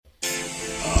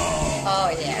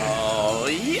yeah. Oh,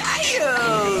 yeah.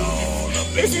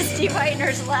 This is Steve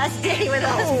Hytner's last day with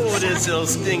us. Oh, this'll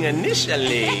sting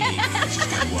initially.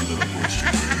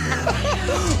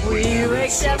 Will you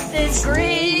accept this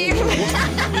grief?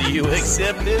 Will you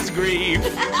accept this grief?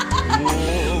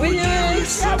 Will you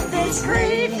accept this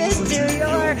grief into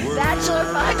your Bachelor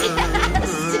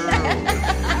podcast?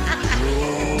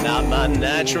 Not my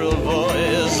natural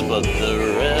voice, but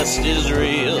the rest is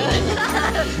real.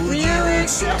 Will you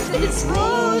accept this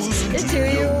rose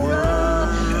into your rose?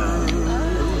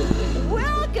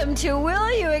 Welcome to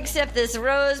Will You Accept This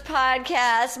Rose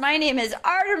podcast. My name is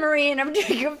Arda Marie, and I'm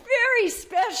doing a very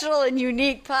special and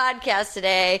unique podcast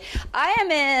today. I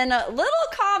am in Little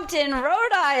Compton,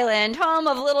 Rhode Island, home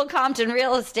of Little Compton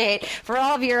Real Estate for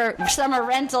all of your summer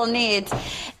rental needs.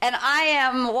 And I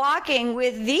am walking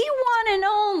with the one and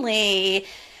only...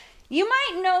 You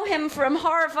might know him from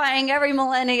horrifying every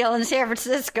millennial in San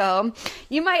Francisco.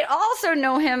 You might also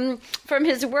know him from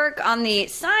his work on the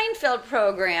Seinfeld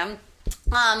program.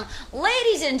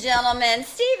 Ladies and gentlemen,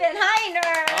 Stephen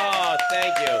Hytner. Oh,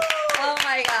 thank you. Oh,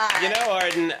 my God. You know,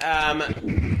 Arden,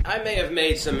 I may have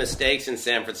made some mistakes in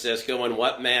San Francisco, and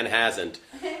what man hasn't?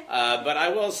 But I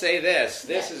will say this.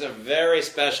 This is a very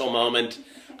special moment.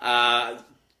 I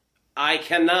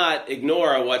cannot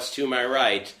ignore what's to my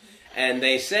right. And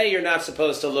they say you're not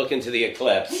supposed to look into the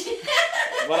eclipse.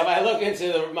 But if I look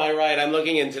into my right, I'm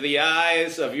looking into the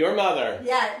eyes of your mother.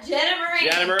 Yeah, Jenna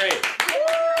Myrin. Jenna Myrin.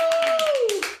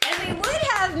 And we would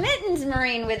have Mittens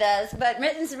Myrin with us, but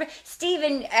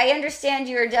Stephen, I understand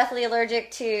you're deathly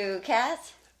allergic to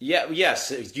cats? Yeah,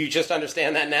 yes. You just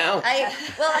understand that now?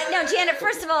 No, Janet,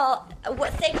 first of all,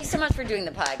 thank you so much for doing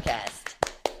the podcast.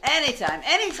 Anytime.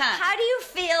 How do you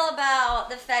feel about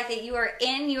the fact that you are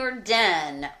in your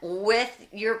den with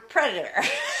your predator?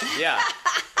 Yeah.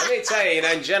 Let me tell you,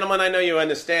 and gentlemen, I know you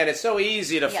understand, it's so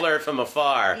easy to flirt from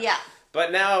afar. Yeah.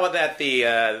 But now that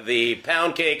the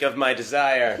pound cake of my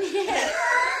desire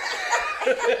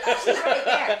She's right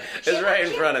there. is right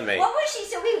in front of me. What was she?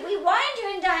 So we wined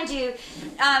you and dined you.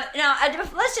 Now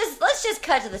let's just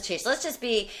cut to the chase. Let's just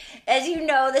be, as you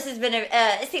know, this has been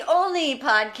it's the only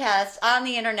podcast on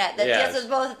the internet that deals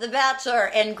with both The Bachelor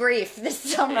and grief this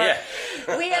summer. Yeah.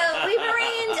 We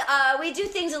Marines we do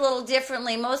things a little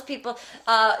differently. Most people,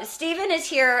 Stephen is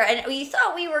here, and we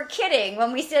thought we were kidding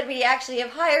when we said we actually have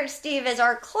hired Steve as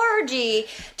our clergy.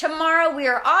 Tomorrow we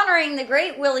are honoring the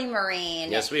great Willie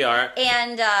Marine. Yes, we are.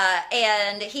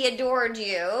 And he adored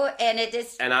you, and it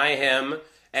is. And I him,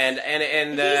 and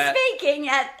he's speaking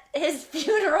at his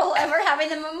funeral, ever having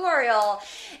the memorial,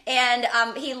 and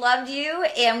he loved you.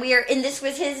 And this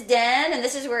was his den, and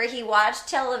this is where he watched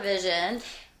television.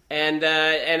 And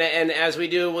as we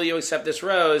do, Will You Accept This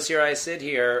Rose? Here I sit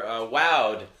here,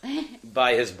 wowed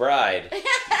by his bride.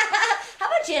 How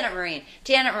about Janet Myrin?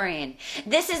 Janet Myrin.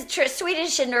 This is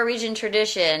Swedish and Norwegian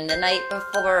tradition. The night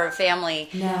before a family,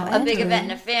 a big event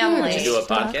in a family. To do a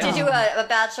podcast. To do a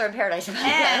Bachelor in Paradise podcast.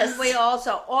 And we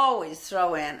also always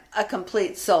throw in a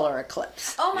complete solar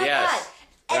eclipse. Oh my God.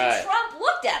 And Trump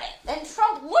looked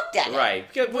at it. Right.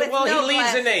 Well, he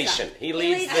leads the nation. He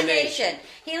leads the nation.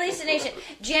 He leads the nation.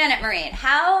 Janet Myrin,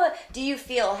 how do you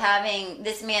feel having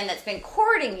this man that's been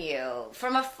courting you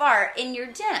from afar in your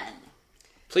den?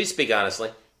 Please speak honestly.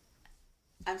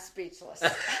 I'm speechless.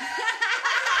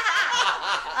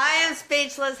 I am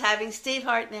speechless having Steve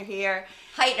Hytner here.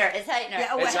 Hytner. It's Hytner.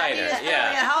 Yeah, it's Hytner.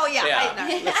 Yeah. Oh, yeah, Hytner.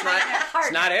 It's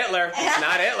not Hitler. It's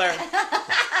not Hitler.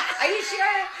 Are you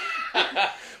sure?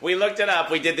 We looked it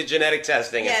up. We did the genetic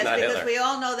testing. Yes, it's not because Hitler. we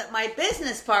all know that my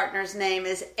business partner's name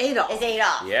is Adolf. It's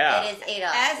Adolf. Yeah. It is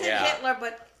Adolf. As in Hitler,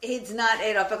 but he's not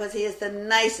Adolf because he is the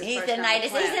nicest He's person the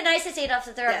nicest. He's the nicest Adolf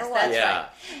that there ever was. That's right.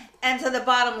 And so the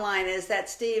bottom line is that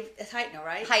Steve is Hytner,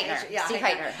 right? Hytner. Yeah, Steve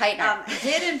Hytner.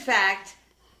 Did in fact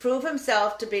prove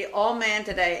himself to be all man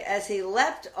today as he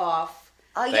leapt off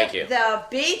Thank you. the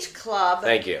beach club.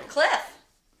 Thank you.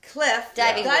 Cliff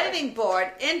diving board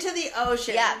into the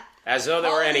ocean. Yeah. As though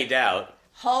there were any doubt.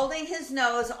 Holding his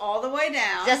nose all the way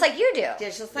down. Just like you do.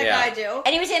 Just like I do.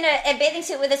 And he was in a bathing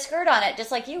suit with a skirt on it,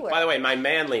 just like you were. By the way, my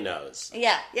manly nose.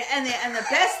 Yeah. Yeah, and the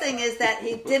best thing is that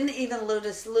he didn't even lose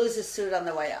his suit on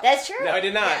the way up. That's true. No, I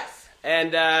did not. Yes.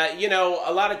 And,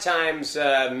 a lot of times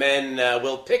men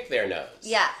will pick their nose.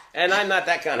 Yeah. And I'm not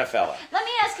that kind of fella. Let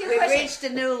me ask you a We've question. reached a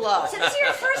new low. So this is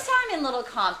your first time in Little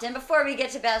Compton. Before we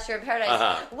get to Bachelor in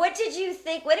Paradise, What did you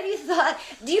think? What have you thought?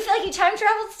 Do you feel like you time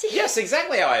traveled, Steve? Yes,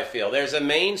 exactly how I feel. There's a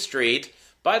main street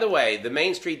By the way, the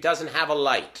main street doesn't have a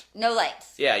light. No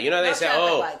lights. Yeah, you know they No say, traffic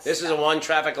oh, lights. this is a one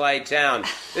traffic light town.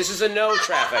 This is a no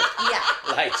traffic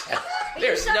light town.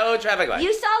 There's no traffic light.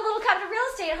 You saw Little Compton Real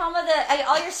Estate, home of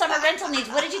all your summer rental needs.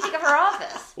 What did you think of her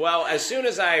office? Well, as soon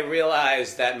as I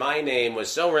realized that my name was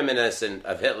so reminiscent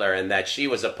of Hitler and that she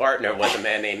was a partner with a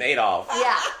man named Adolf,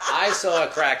 I saw a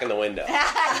crack in the window. You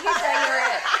said you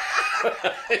were it.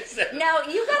 Now,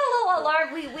 you got a little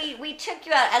alarmed. We took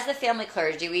you out as the family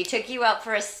clergy. We took you out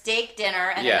for a steak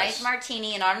dinner and a nice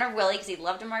martini in honor of Willie because he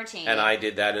loved a martini. And I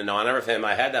did that in honor of him.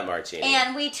 I had that martini.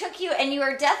 And we took you, and you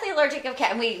were deathly allergic of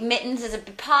cat. Mittens is a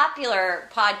popular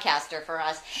podcaster for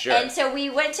us. Sure. And so we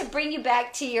went to bring you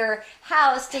back to your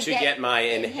house to get my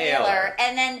inhaler.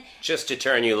 And then... Just to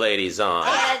turn you ladies on.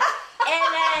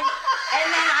 And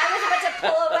then I was about to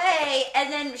pull away, and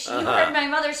then you heard my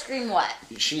mother scream what?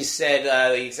 She said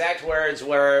the exact words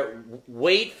were,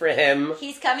 wait for him.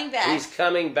 He's coming back. He's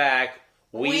coming back.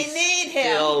 We need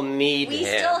him. Still need him. We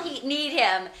still need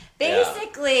him.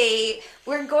 Basically,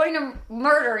 we're going to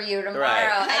murder you tomorrow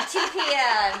at 2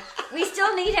 p.m. We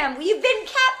still need him. You've been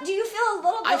kept. Do you feel a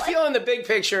little bit I feel in the big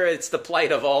picture it's the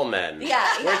plight of all men. Yeah.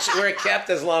 We're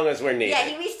kept as long as we're needed.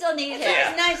 Yeah, we still need him.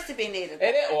 It's nice to be needed.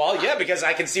 Because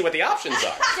I can see what the options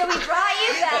are. So we brought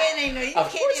you back. You Of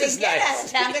can't course even it's get nice. out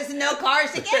of town. There's no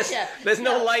cars to get you. There's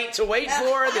no light to wait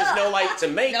for. There's no light to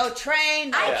make. No train,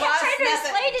 no I bus, kept trying to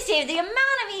nothing. explain to Steve the amount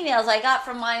of emails I got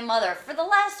from my mother for the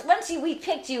last we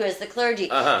picked you as the clergy.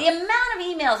 The amount of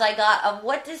emails I got of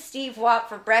what does Steve want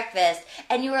for breakfast,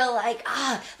 and you were like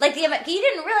you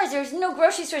didn't realize there's no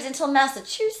grocery stores until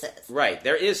Massachusetts. Right.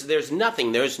 There's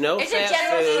nothing. There's no It's a fast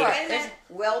general food. store. There's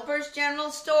Wilbur's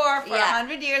General Store for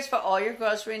 100 years for all your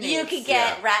grocery needs. You could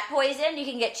get rat poison. You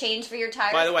can get change for your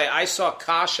tires. By the way, I saw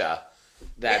Kasha.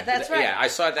 That's right. Yeah, I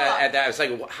saw that at that. I was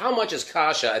like, how much is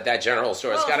Kasha at that general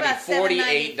store? It's got to be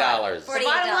 $48. The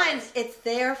bottom line is, it's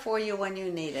there for you when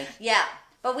you need it. Yeah,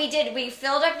 but we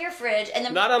filled up your fridge, and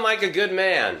then Not unlike a good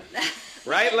man.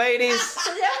 Right, ladies?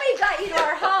 So then we got you to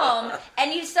our home,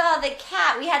 and you saw the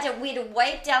cat. We had to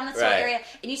wipe down this whole area,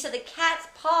 and you saw the cat's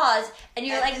paws, and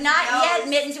you were like, "Not yet,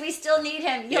 Mittens. We still need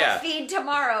him. You'll feed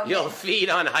tomorrow. You'll feed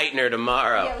on Hytner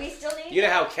tomorrow." Yeah, we still need him. You know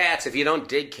how cats, if you don't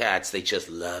dig cats, they just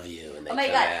love you and they Oh my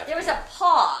come God! after There was you. a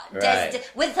paw Right.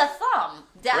 with a thumb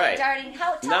darting.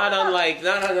 Not on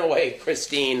the way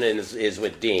Christine is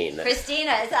with Dean.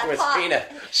 Christina is that Christina,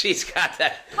 paw. she's got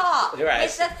that Paw. Right.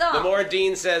 It's the thumb. The more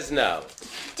Dean says no.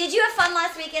 Did you have fun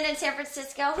last weekend in San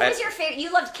Francisco? Who was your favorite?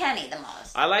 You loved Kenny the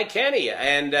most. I like Kenny,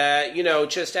 and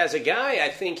just as a guy, I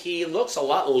think he looks a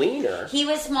lot leaner. He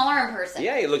was smaller in person.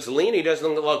 Yeah, he looks lean. He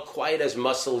doesn't look quite as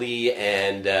muscly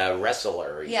and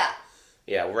wrestler-y. Yeah.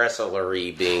 Yeah,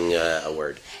 wrestlery being a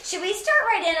word. Should we start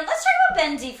right in? And let's talk about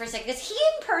Ben Z for a second, because he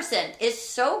in person is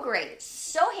so great.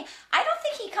 I don't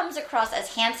think he comes across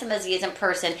as handsome as he is in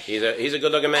person. He's a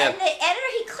good-looking man. And the editor,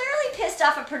 he clearly pissed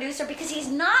off a producer because he's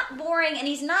not boring and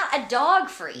he's not a dog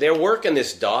freak. They're working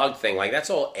this dog thing. Like, that's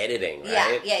all editing,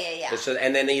 right? Yeah.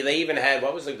 And then they even had,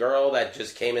 what was the girl that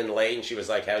just came in late and she was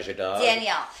like, how's your dog?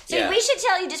 Danielle. So we should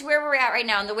tell you just where we're at right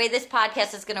now and the way this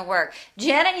podcast is going to work.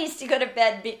 Jana needs to go to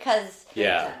bed because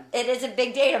it is a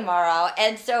big day tomorrow.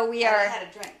 And so we are... I had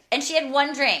a drink. And she had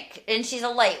one drink, and she's a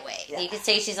lightweight. Yeah. You could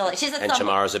say she's a And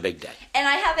tomorrow's a big day. And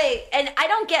I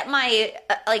don't get my,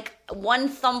 one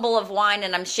thumble of wine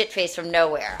and I'm shit-faced from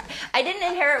nowhere. I didn't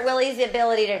inherit Willie's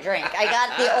ability to drink. I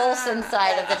got the Olsen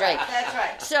side of the drink. That's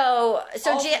right. So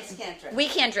Olsens can't drink. We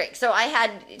can't drink. So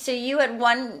you had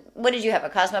one, what did you have, a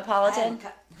Cosmopolitan?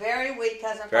 Very weak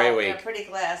Cosmopolitan. Very weak. In a pretty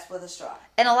glass with a straw.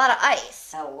 And a lot of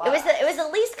ice. A lot. It was the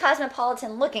least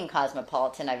cosmopolitan-looking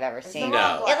Cosmopolitan I've ever seen.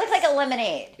 No. It looked like a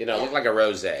lemonade. It looked like a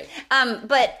rosé. I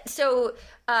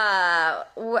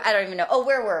don't even know. Oh,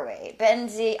 where were we?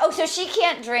 Benzie. Oh, so she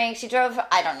can't drink. She drove.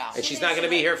 I don't know. And she's not going to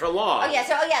be here for long. Oh,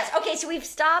 yes. Okay, so we've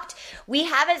stopped. We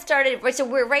haven't started. So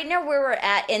we're right now where we're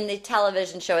at in the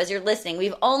television show as you're listening.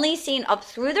 We've only seen up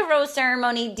through the rose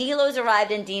ceremony. D-Lo's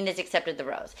arrived and Dean has accepted the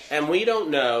rose. And we don't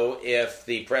know if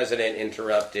the president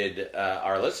interrupted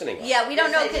our listening. Yeah, we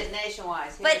don't know. They did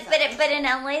nationwide. But in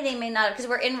LA they may not, because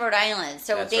we're in Rhode Island.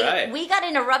 So That's right. We got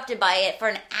interrupted by it for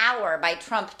an hour by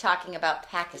Trump talking about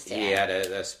Pakistan. He had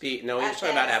a speech. No, he was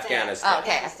talking about Afghanistan. Oh,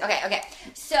 okay.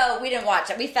 So we didn't watch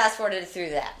it. We fast forwarded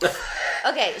through that.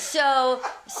 Okay, so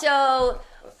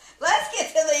Let's get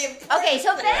to the... Okay,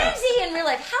 so Ben Z in real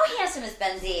life. How handsome is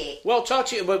Ben Z? Well, talk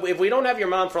to you, but if we don't have your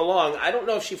mom for long, I don't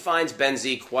know if she finds Ben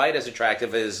Z quite as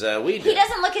attractive as we do. He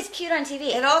doesn't look as cute on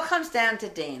TV. It all comes down to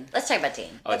Dean. Let's talk about Dean.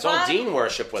 Oh, it's all Dean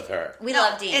worship with her. We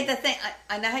love Dean. And the thing,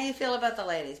 I know how you feel about the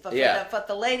ladies, but for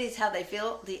the ladies, how they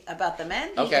feel about the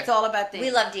men, it's all about Dean. We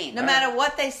love Dean. No matter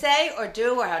what they say or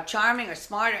do or how charming or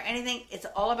smart or anything, it's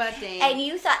all about Dean. And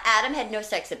you thought Adam had no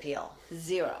sex appeal.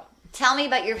 Zero. Tell me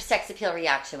about your sex appeal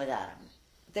reaction with Adam.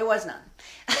 There was none.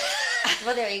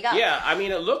 Well, there you go. Yeah, I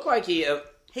mean, it looked like he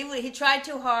tried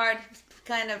too hard,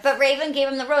 kind of. But Raven gave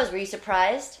him the rose. Were you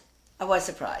surprised? I was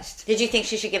surprised. Did you think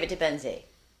she should give it to Ben Z?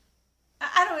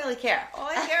 I don't really care. All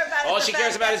I care about all is she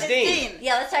cares about is Dean.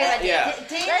 Yeah, let's talk about Dean. Yeah.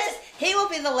 Dean he will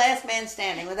be the last man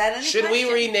standing without any Should question.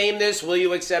 we rename this? Will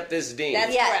you accept this, Dean?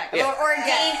 That's correct. Yeah.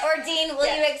 Or Dean, will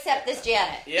you accept this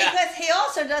Janet? Yeah. Because he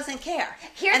also doesn't care.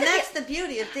 That's the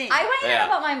beauty of Dean. I want to know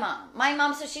about my mom. My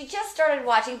mom, so she just started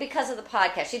watching because of the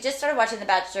podcast. She just started watching The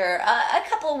Bachelor a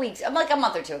couple of weeks, like a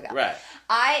month or two ago. Right.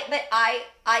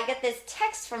 I get this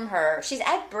text from her. She's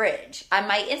at Bridge on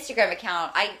my Instagram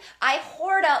account. I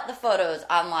hoard out the photos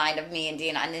online of me and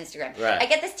Dean on Instagram. Right. I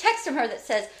get this text from her that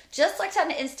says, just like on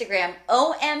Instagram,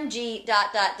 OMG ...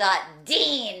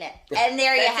 Dean. And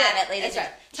there you have it, ladies. That's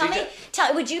and Tell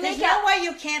me, would you There's make out? no way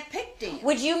you can't pick Dean.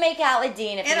 Would you make out with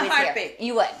Dean if In he a was heartbeat. here?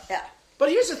 You would. Yeah. But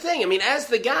here's the thing. I mean, as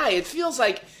the guy, it feels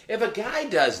like if a guy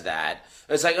does that,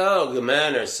 it's like, oh, the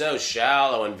men are so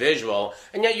shallow and visual,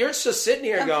 and yet you're just sitting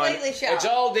here Completely going, shallow. it's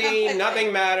all Dean, Completely.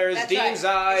 nothing matters, That's Dean's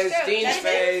right. eyes, It's true. Dean's Did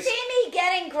face. you see me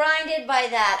getting grinded by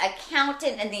that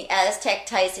accountant in the Aztec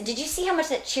Tyson? Did you see how much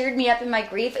that cheered me up in my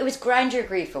grief? It was grind your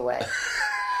grief away.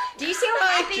 Do you see how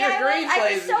happy Your I grief, was? I was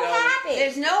ladies so and gentlemen. happy.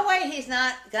 There's no way he's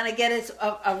not going to get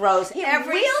a rose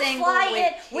every single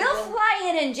week. We'll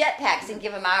fly in jetpacks and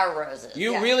give him our roses.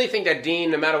 You really think that Dean,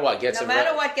 no matter what, gets No a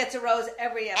matter what, gets a rose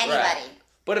every episode. Anybody. Right.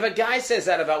 But if a guy says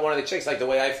that about one of the chicks, like the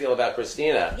way I feel about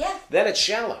Christina, then it's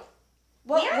shallow.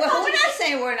 Well, Yeah, we're we're not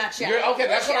saying we're not shallow. Okay,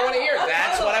 that's what I want to hear.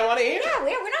 That's what I want to hear. Yeah, we're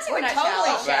not saying we're not totally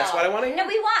shallow. That's what I want to hear. No,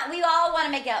 we all want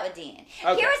to make out with Dean.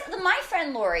 Okay. Here's my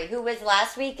friend Lori, who was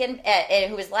last week in San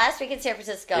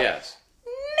Francisco. Yes.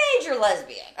 Major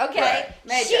lesbian, okay? Right.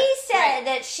 Major. She said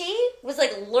that she was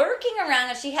like lurking around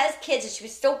and she has kids and she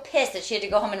was so pissed that she had to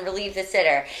go home and relieve the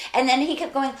sitter. And then he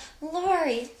kept going,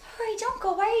 Lori, don't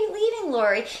go. Why are you leaving,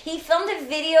 Lori? He filmed a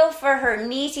video for her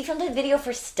niece. He filmed a video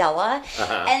for Stella.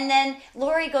 Uh-huh. And then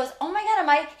Lori goes, oh my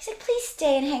God, He's like, please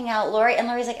stay and hang out, Lori. And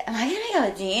Lori's like, am I going to make out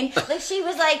with Dean? Like, she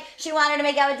was like, she wanted to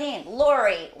make out with Dean.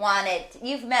 Lori wanted,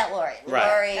 you've met Lori. Right.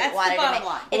 Lori That's wanted the bottom to make,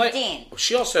 line. it's Well, Dean.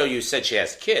 She also, you said she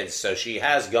has kids, so she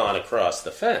has gone across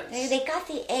the fence. They got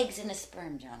the eggs in a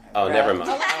sperm donor. Oh, bro. never mind.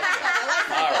 All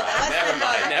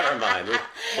right, never mind.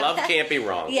 Love can't be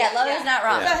wrong. Yeah, love is not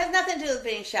wrong. So it has nothing to do with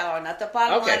being shallow or not. The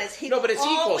bottom line is he No, but it's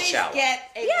equal always shallow. get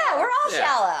a Yeah, we're all Yeah.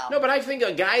 shallow. No, but I think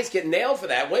guys get nailed for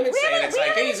that. Women say it. It's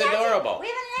like, he's adorable. We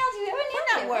haven't nailed you. We haven't nailed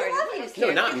not you. worried. We love you. It's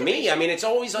No, not me. I mean, it's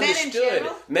always Men in understood.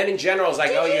 general? Men in general is like,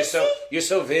 Did oh, you you're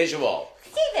so visual,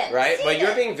 Steven. right? But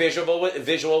you're Steven. being visual with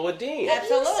Dean.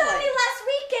 Absolutely. You saw me last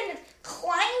weekend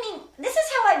climbing. This is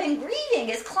how I've been grieving,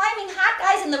 is climbing hot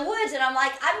guys in the woods. And I'm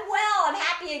like, I'm well. I'm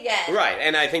happy again. Right,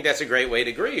 and I think that's a great way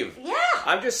to grieve. Yeah.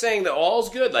 I'm just saying that all's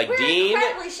good. Like We're Dean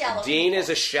incredibly shallow Dean people. is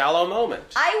a shallow moment.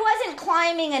 I wasn't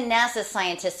climbing a NASA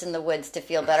scientist in the woods to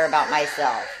feel better about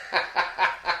myself.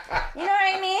 You know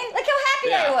what I mean? Look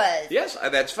how happy I was. Yes,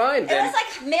 that's fine. It Then, was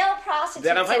like male prostitutes.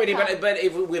 then I'm fine with you. sitcom. But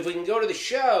if we can go to the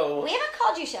show, We haven't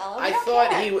called you shallow. We I don't thought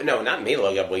care. no, not me,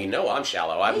 Logan. Well, you know I'm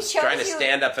shallow. I'm He chose trying to you.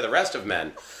 stand up for the rest of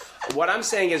men. What I'm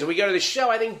saying is, we go to the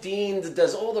show. I think Dean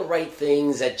does all the right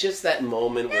things at just that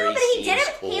moment where No, he but he seems did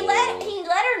it. cool. He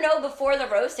let her know before the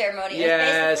rose ceremony. It was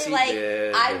Yes, basically he like,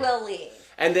 did. I will leave.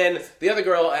 And then the other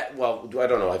girl. Well, I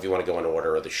don't know if you want to go in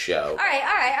order of the show. All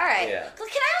right. Yeah. Well,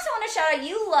 can I also want to shout out?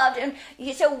 You loved, and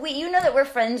you know that we're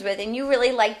friends with, and you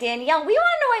really like Danielle. We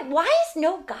want to know why is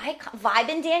no guy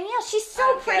vibing Danielle? She's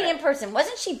so pretty in person.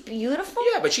 Wasn't she beautiful?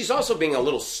 Yeah, but she's also being a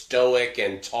little stoic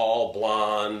and tall,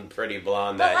 blonde, pretty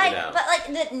blonde. But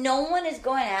that no one is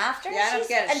going after. Yeah, I don't she's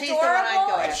get it. adorable. She's the one I'd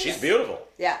go and after. She's beautiful.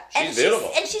 Yeah. She's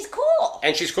beautiful. and she's cool.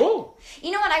 And she's cool. You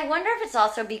know what? I wonder if it's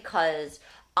also because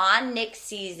on Nick's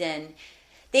season,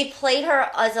 they played her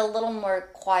as a little more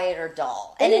quieter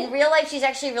doll. And in real life, she's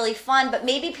actually really fun, but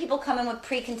maybe people come in with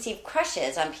preconceived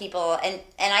crushes on people. And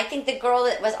I think the girl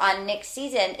that was on Nick's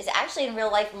season is actually in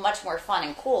real life much more fun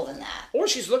and cool than that. Or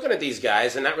she's looking at these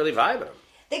guys and not really vibing them.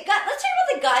 Let's talk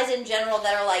about the guys in general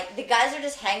that are like, the guys are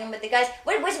just hanging with the guys.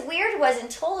 What was weird was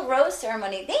until the rose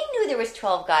ceremony, they knew there was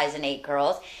 12 guys and 8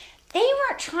 girls. They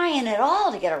weren't trying at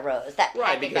all to get a rose. That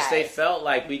Right, because they felt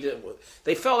like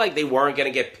they felt like they weren't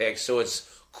going to get picked, so it's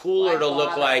cooler to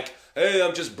look like, hey,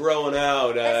 I'm just broing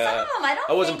out. But some of them,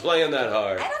 I wasn't playing that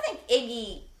hard. I don't think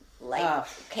Iggy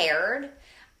cared.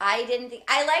 I didn't think.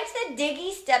 I liked that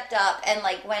Diggy stepped up and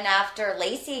went after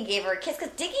Lacey and gave her a kiss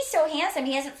because Diggy's so handsome.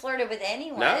 He hasn't flirted with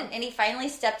anyone, and he finally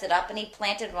stepped it up and he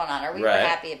planted one on her. We were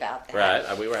happy about that.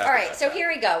 Right, we were happy. All right, so here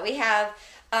we go. We have.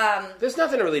 There's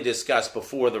nothing to really discuss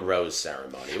before the rose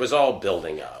ceremony. It was all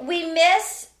building up. We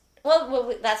miss.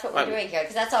 Well, that's what we're doing here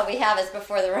because that's all we have is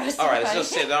before the rose ceremony. All right, let's just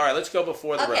say. All right, let's go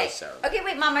before the rose ceremony. Okay,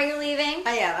 wait, Mom, are you leaving?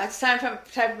 I am. It's time for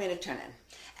me to turn in.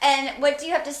 And what do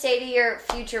you have to say to your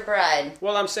future bride?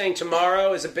 Well, I'm saying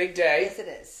tomorrow is a big day. Yes, it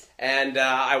is. And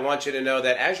I want you to know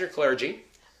that as your clergy,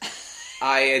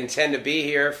 I intend to be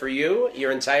here for you,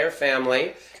 your entire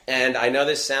family. And I know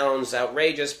this sounds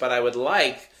outrageous, but I would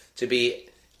like to be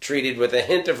treated with a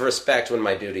hint of respect when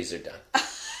my duties are done.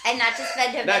 And not just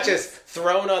fed to Not just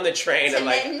thrown on the train and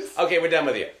Mittens? okay, we're done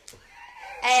with you.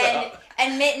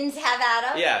 And Mittens have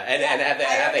at him? Yeah, and have the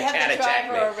cat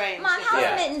attack me. Mom,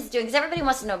 how's Mittens doing? Because everybody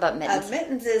wants to know about Mittens.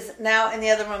 Mittens is now in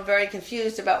the other room very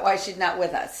confused about why she's not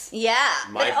with us. Yeah.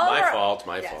 My fault.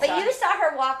 But you saw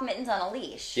her walk Mittens on a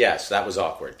leash. Yes, that was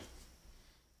awkward.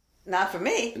 Not for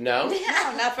me. No?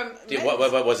 No, not for Mittens.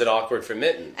 What was it awkward for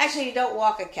Mittens? Actually, you don't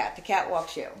walk a cat. The cat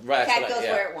walks you. Right, The cat goes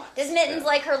where it wants. Does Mittens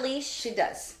like her leash? She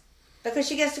does. Because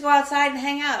she gets to go outside and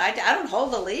hang out. I don't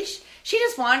hold the leash. She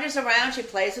just wanders around. She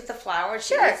plays with the flowers.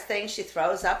 She eats things. She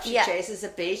throws up. She chases a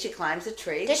bee. She climbs a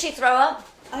tree. Does she throw up?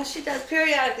 She does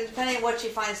periodically, depending on what she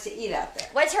finds to eat out there.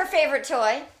 What's her favorite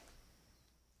toy?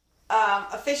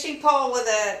 A fishing pole with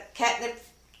a catnip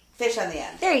fish on the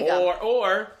end. There you go.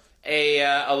 Or a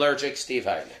allergic Steve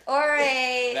Hytner. Or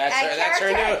that's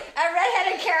her new. A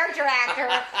redheaded character actor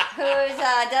who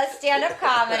does stand-up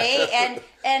comedy and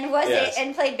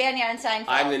played Banya on Seinfeld.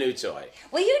 I'm the new toy.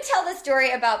 Will you tell the story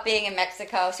about being in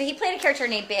Mexico? So he played a character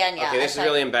named Banya. Okay, this is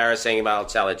really embarrassing, but I'll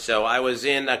tell it. So I was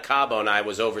in Cabo and I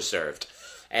was overserved,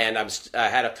 and I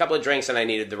had a couple of drinks and I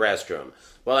needed the restroom.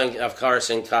 Well, of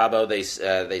course, in Cabo they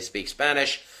speak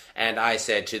Spanish. And I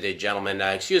said to the gentleman,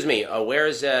 excuse me,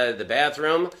 where's the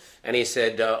bathroom? And he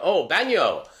said, oh,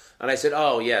 baño. And I said,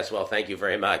 oh, yes, well, thank you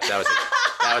very much. That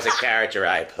was a character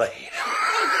I played. Thank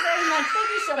you very much.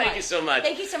 Thank you so much.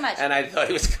 Thank you so much. And I thought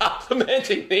he was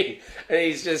complimenting me. And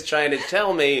he's just trying to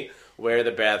tell me where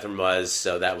the bathroom was.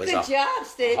 So that was good job,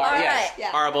 Steve.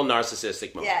 Horrible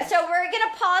narcissistic moment. Yeah. So we're going to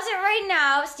pause it right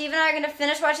now. Steve and I are going to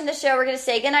finish watching the show. We're going to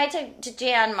say goodnight to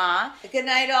Jan Ma. Good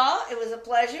night, all. It was a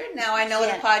pleasure. Now I know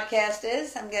what a podcast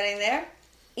is. I'm getting there.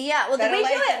 Yeah, well, Better we do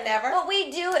late it. than never. Well, we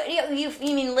do it. You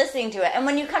mean listening to it? And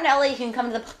when you come to LA, you can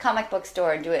come to the comic book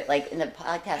store and do it in the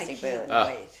podcasting booth.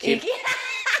 Keep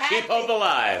hope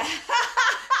alive.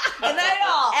 Good night,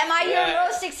 all. Am I your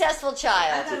most successful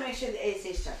child? I'm going to make sure the AC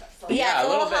is shut up. Yeah, a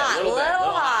little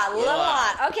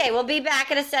hot. Okay, we'll be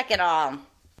back in a second.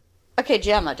 Okay,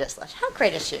 Gemma just left. How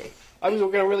great is she?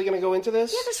 We're really going to go into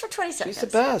this? Yeah, just for 20 seconds. She's the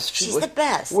best. She's the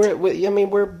best.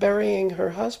 We're burying her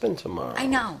husband tomorrow. I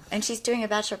know, and she's doing a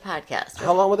bachelor podcast.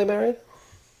 How long were they married?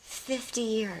 50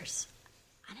 years.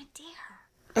 On a dare.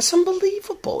 That's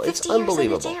unbelievable. It's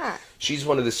unbelievable. On a dare. She's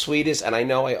one of the sweetest, and I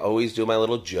know I always do my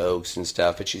little jokes and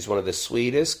stuff, but she's one of the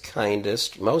sweetest,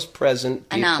 kindest, most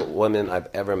present women I've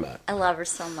ever met. I love her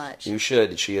so much. You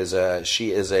should. She is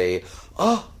a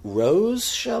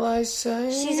rose, shall I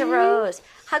say? She's a rose.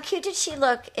 How cute did she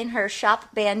look in her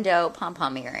shop bandeau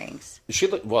pom-pom earrings? She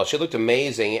looked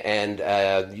amazing, and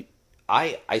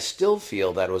I still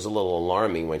feel that it was a little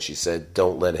alarming when she said,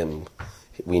 "Don't let him.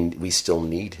 We still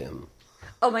need him."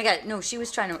 Oh my God! No, she's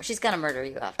gonna murder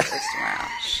you afterwards tomorrow.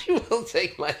 She will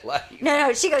take my life.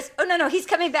 No. She goes, "Oh no, he's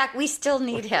coming back. We still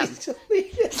need him." We still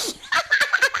need him.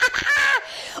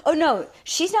 Oh no,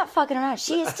 she's not fucking around.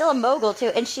 She is still a mogul too,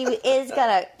 and she is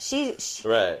gonna. She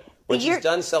right. When she's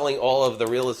done selling all of the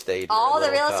real estate.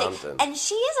 Compton. And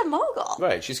she is a mogul.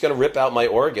 Right. She's going to rip out my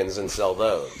organs and sell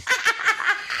those.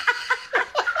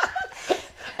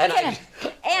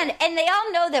 and they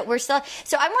all know that we're still.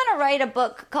 So I'm going to write a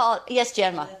book called Yes,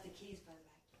 Janma.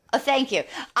 Oh, thank you.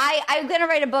 I'm going to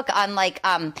write a book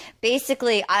on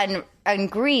basically on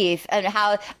grief and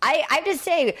how I just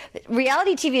say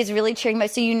reality TV is really cheering me.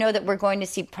 So you know that we're going to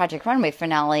see Project Runway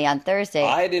finale on Thursday.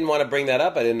 I didn't want to bring that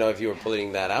up. I didn't know if you were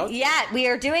putting that out. Yeah, we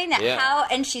are doing that. Yeah.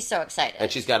 And she's so excited.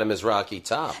 And she's got a Mizrahi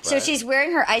top. Right? So she's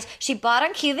wearing her eyes. She bought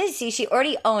on QVC. She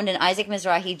already owned an Isaac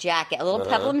Mizrahi jacket, a little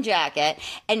peplum jacket,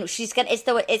 and she's gonna.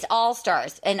 It's all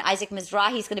stars, and Isaac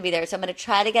Mizrahi's going to be there. So I'm going to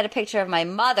try to get a picture of my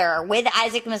mother with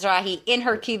Isaac Mizrahi in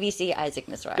her QVC Isaac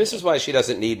Mizrahi. This is why she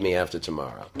doesn't need me after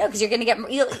tomorrow. No, because you're going to get...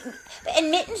 And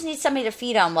Mittens needs somebody to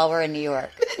feed on while we're in New York.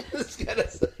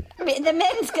 The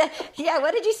Mittens got... Yeah,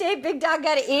 what did you say? Big dog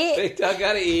got to eat? Big dog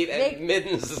got to eat, and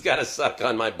Mittens has got to suck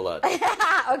on my blood.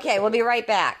 Okay, we'll be right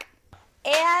back.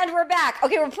 And we're back.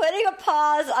 Okay, we're putting a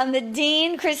pause on the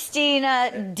Dean,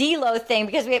 Christina, D-Lo thing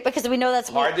because we know that's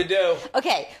hard to do.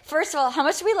 Okay, first of all, how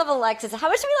much do we love Alexis? How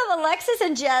much do we love Alexis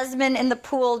and Jasmine in the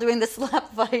pool doing the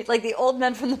slap fight like the old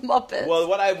men from the Muppets?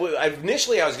 Well,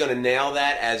 initially I was going to nail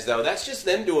that as though that's just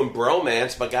them doing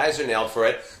bromance, but guys are nailed for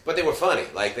it. But they were funny.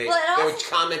 Like they were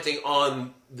commenting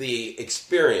on the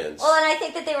experience. Well, and I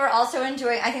think that they were also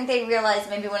enjoying. I think they realized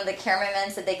maybe one of the cameramen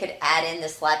said they could add in the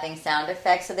slapping sound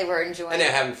effects, so they were enjoying. And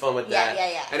they're having fun with that.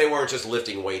 Yeah. And they weren't just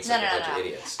lifting weights like a bunch of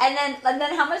idiots. And then,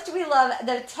 how much do we love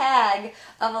the tag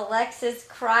of Alexis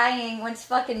crying when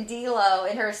fucking D-Lo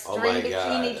in her string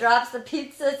bikini drops the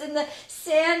pizzas in the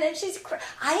sand and she's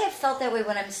I have felt that way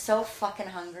when I'm so fucking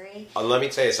hungry. Let me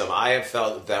tell you something. I have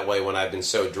felt that way when I've been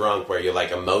so drunk, where you're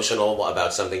like emotional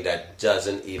about something that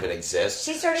doesn't even exist.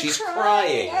 She's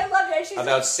crying. I love it.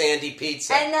 About sandy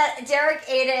pizza. And that Derek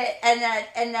ate it,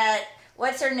 and that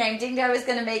what's her name? Dingo was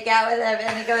going to make out with him,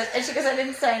 and she goes, I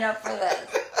didn't sign up for this.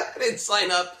 I didn't sign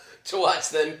up to watch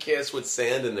them kiss with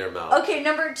sand in their mouth. Okay,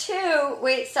 number 2.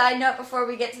 Wait, side note before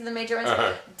we get to the major ones.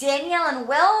 Danielle and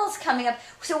Wells coming up.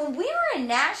 So when we were in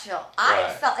Nashville,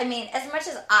 I felt, as much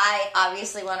as I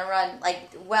obviously want to run like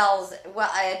Wells,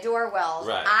 I adore Wells.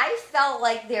 Right. I felt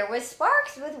like there was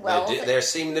sparks with Wells. There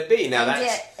seemed to be. Now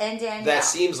and Danielle. That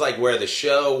seems like where the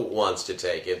show wants to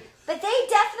take it. But they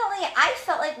definitely, I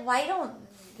felt like, why don't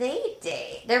they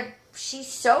date? She's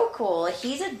so cool.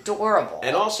 He's adorable.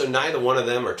 And also, neither one of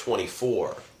them are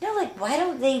 24. No, like, why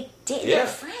don't they date? They're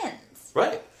friends.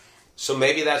 Right. So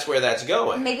maybe that's where that's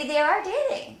going. Maybe they are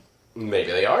dating.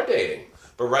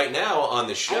 But right now on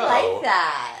the show, I like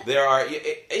that.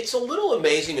 It's a little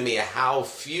amazing to me how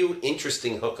few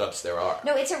interesting hookups there are.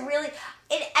 No, it's a really...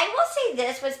 I will say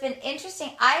this, what's been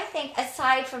interesting, I think,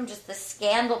 aside from just the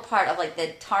scandal part of, like,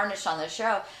 the tarnish on the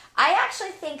show, I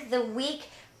actually think the week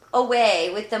away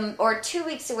with them, or 2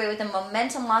 weeks away with the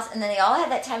momentum loss, and then they all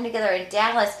had that time together in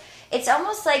Dallas, it's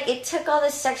almost like it took all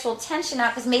this sexual tension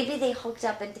out, because maybe they hooked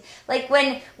up, and like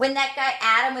when that guy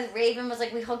Adam with Raven was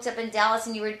like, we hooked up in Dallas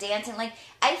and you were dancing, like,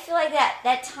 I feel like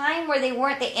that time where they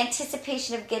weren't, the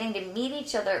anticipation of getting to meet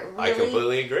each other, really, I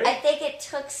completely agree. I think it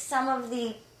took some of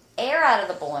the air out of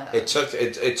the balloon. It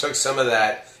took some of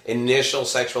that initial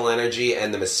sexual energy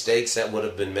and the mistakes that would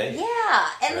have been made. Yeah,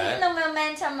 and then the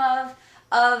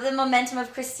momentum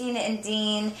of Christina and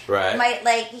Dean.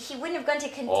 Right. He wouldn't have gone to...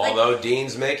 Although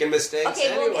Dean's making mistakes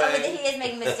anyway. He is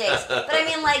making mistakes. But I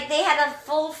mean, like, they had a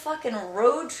full fucking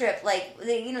road trip. Like,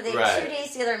 they had 2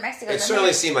 days together in Mexico. It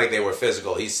certainly seemed like they were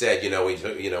physical. He said, we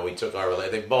took our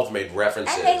relationship. They both made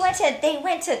references. And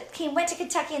he went to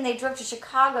Kentucky and they drove to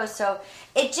Chicago. So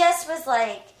it just was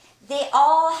like... They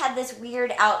all had this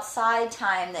weird outside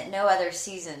time that no other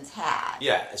seasons had.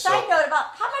 Yeah. Side note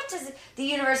about how much does the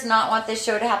universe not want this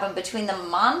show to happen between the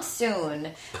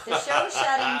monsoon, the show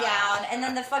shutting down, and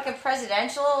then the fucking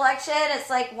presidential election? It's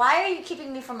like, why are you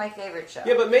keeping me from my favorite show?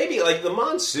 Yeah, but maybe like the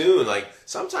monsoon, like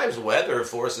sometimes weather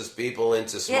forces people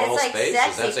into small spaces.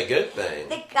 Sexy. That's a good thing.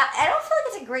 I don't feel like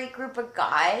it's a great group of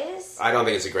guys. I don't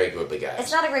think it's a great group of guys.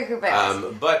 It's not a great group of guys.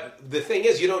 But the thing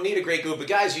is, you don't need a great group of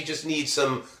guys. You just need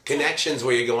some connections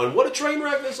where you're going, what a train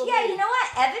wreck this will be. Yeah, you know what?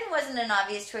 Evan wasn't an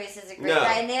obvious choice as a great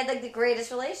guy, and they had like the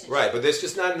greatest relationship. Right, but there's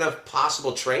just not enough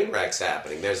possible train wrecks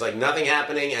happening. There's like nothing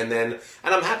happening, and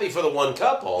I'm happy for the one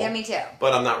couple. Yeah, me too.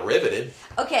 But I'm not riveted.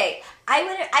 Okay,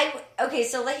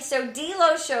 so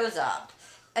D-Lo shows up.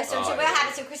 What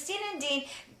happened? So Christina and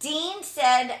Dean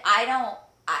said,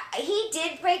 he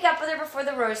did break up with her before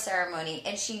the rose ceremony,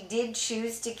 and she did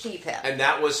choose to keep him. And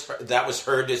that was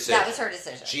her decision. That was her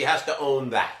decision. She has to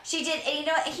own that. She did, and you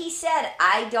know what? He said,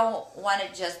 I don't want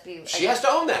to just be... She has to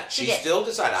own that. She still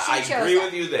decided. I agree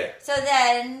with you there. So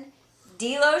then,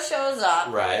 D-Lo shows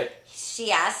up. Right.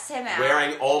 She asks him out.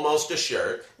 Wearing almost a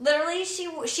shirt. Literally,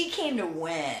 she came to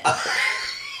win.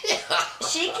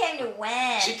 She came to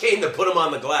win. She came to put him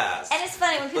on the glass. And it's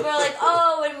funny when people are like,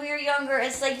 oh, when we were younger,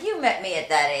 it's like, you met me at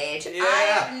that age. Yeah. I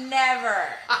have never.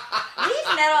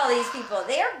 We've met all these people.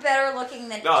 They are better looking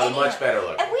than anyone. They're much better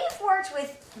looking. And we've worked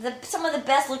with some of the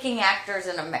best looking actors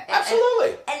in America.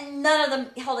 Absolutely. And none of them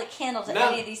hold a candle to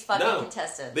any of these fucking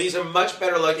contestants. These are much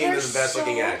better looking than the best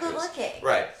looking actors. They're so good looking.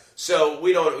 Right. So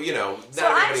we don't, not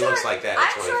everybody looks like that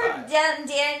at 25. I'm sure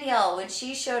Danielle, when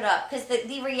she showed up, because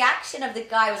the reaction of the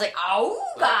guy was like,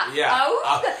 "Auga!" Yeah.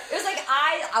 Auga. It was like,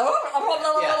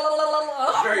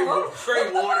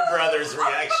 Very Warner Brothers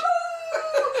reaction.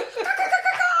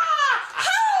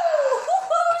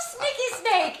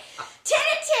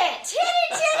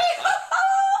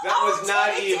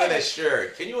 even a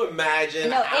shirt. Can you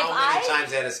imagine how many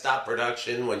times they had to stop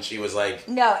production when she was like...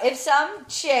 No, if some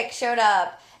chick showed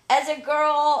up, as a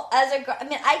girl, I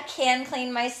mean, I can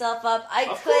clean myself up. I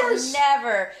could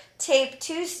never tape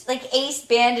 2 ace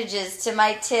bandages to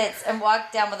my tits and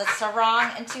walk down with a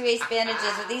sarong and 2 ace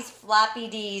bandages with these floppy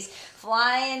D's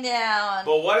flying down.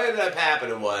 But what ended up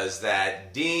happening was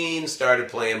that Dean started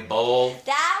playing both.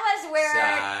 That was where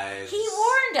sides. He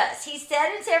warned us. He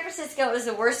said in San Francisco, it was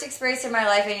the worst experience of my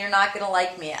life, and you're not going to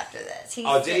like me after this. Did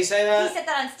he say that? He said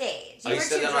that on stage. You were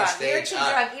too drunk. On stage? You were too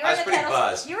drunk. I was pretty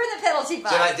buzzed. You were in the penalty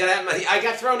box. I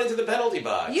got thrown into the penalty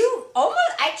box.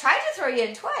 I tried to throw you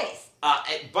in twice.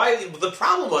 The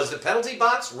problem was the penalty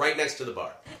box right next to the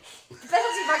bar. The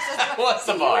penalty box was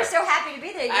the bar. You were so happy to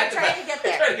be there. You were trying to get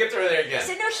there. Trying to get through there again.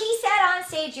 So no, he said on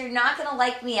stage, "You're not going to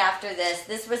like me after this.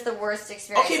 This was the worst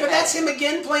experience." Okay, but that's him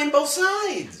again playing both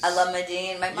sides. I love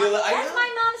Dean. That's my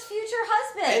mom's future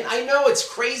husband. And I know it's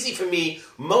crazy for me.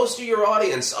 Most of your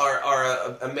audience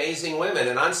are amazing women,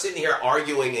 and I'm sitting here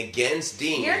arguing against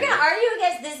Dean. You're going to argue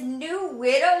against this new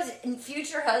widow's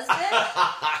future husband?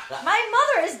 My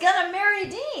mother is going to marry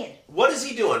Dean. What is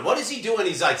he doing?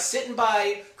 He's like sitting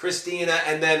by Christina,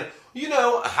 and then,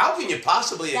 how can you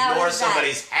possibly ignore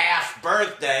somebody's half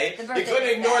birthday? You couldn't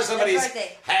ignore somebody's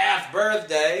half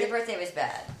birthday. The birthday was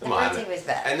bad.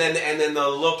 And then the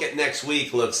look at next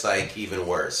week looks like even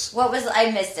worse.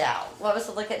 I missed out. What was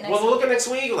the look at next week? Well, the look at next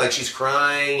week, like she's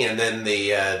crying, and then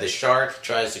the shark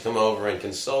tries to come over and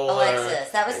console her. Alexis,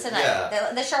 that was tonight.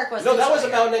 Yeah. The shark was. No, that was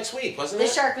about next week, wasn't it?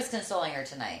 The shark was consoling her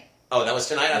tonight. Oh, that was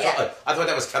tonight? I thought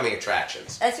that was coming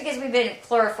attractions. That's because we've been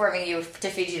chloroforming you to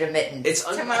feed you to Mittens. It's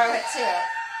tomorrow at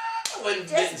 2. When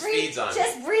Mittens feeds on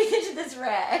Just breathe into this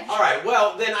rag. All right,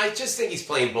 well, then I just think he's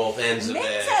playing both ends of it.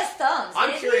 Mittens has thumbs.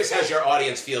 I'm curious how your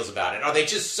audience feels about it. Are they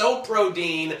just so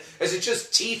pro-Dean? Is it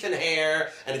just teeth and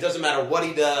hair, and it doesn't matter what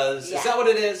he does? Yeah. Is that what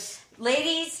it is?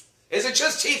 Ladies... Is it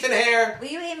just teeth and hair? Will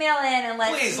you email in and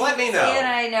let me know. You and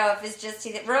I know if it's just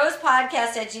teeth.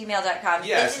 Rosepodcast@gmail.com.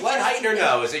 Yes, let Hytner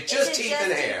know. Is it just teeth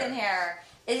and hair?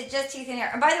 Is it just teeth and hair?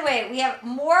 And by the way, we have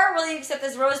more Will You Accept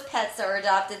This Rose pets are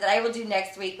adopted that I will do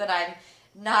next week when I'm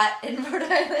not in Rhode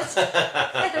Island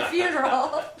at a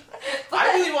funeral.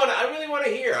 I really want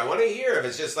to hear. I want to hear if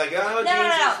it's just like, oh,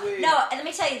 No, and let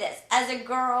me tell you this. As a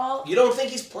girl... You don't think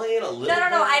he's playing a little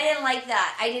bit? No, I didn't like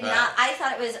that. I did not. I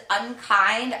thought it was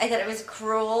unkind. I thought it was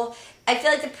cruel. I feel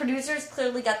like the producers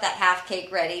clearly got that half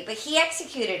cake ready, but he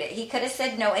executed it. He could have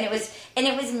said no, and it was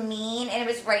mean, and it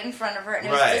was right in front of her, and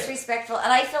it was disrespectful.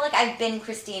 And I feel like I've been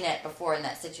Christina before in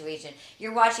that situation.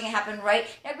 You're watching it happen right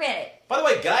now. Granted, by the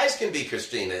way, guys can be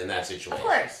Christina in that situation. Of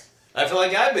course. I feel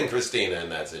like I've been Christina in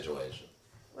that situation.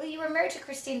 Well, you were married to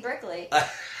Christine Brickley.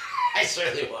 I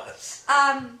certainly was.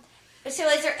 So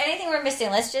is there anything we're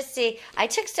missing? Let's just see. I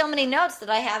took so many notes that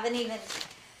I haven't even...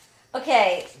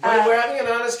 Okay. But we're having an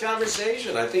honest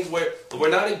conversation. I think we're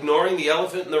not ignoring the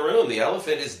elephant in the room. The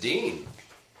elephant is Dean.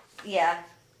 Yeah.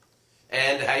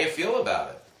 And how you feel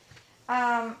about it.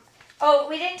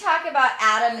 We didn't talk about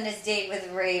Adam and his date with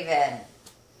Raven.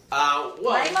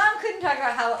 My mom couldn't talk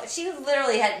about how... She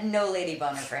literally had no lady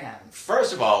boner for him.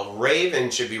 First of all,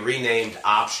 Raven should be renamed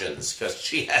Options, because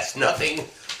she has nothing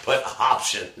but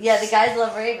options. Yeah, the guys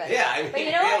love Raven. Yeah, I mean, but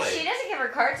you know what? She doesn't give her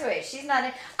cards away. She's not...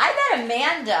 I bet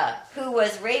Amanda, who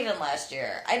was Raven last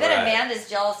year, I bet Amanda's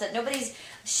jealous that nobody's...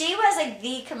 She was like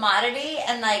the commodity,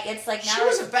 and like it's like now... She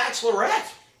was a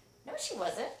bachelorette. No, she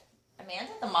wasn't.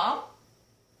 Amanda, the mom?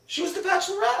 She was the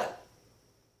bachelorette.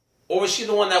 Or was she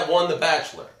the one that won The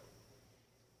Bachelor?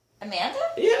 Amanda?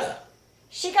 Yeah.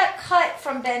 She got cut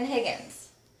from Ben Higgins.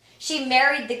 She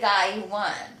married the guy who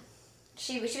won.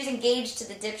 She was engaged to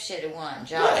the dipshit who won,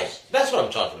 Josh. Right. That's what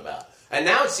I'm talking about. And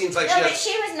now it seems like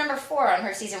she was number 4 on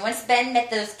her season. Once Ben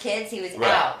met those kids, he was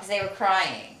out because they were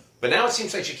crying. But now it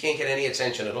seems like she can't get any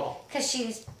attention at all. Because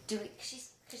she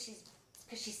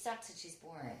sucks and she's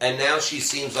boring. And now she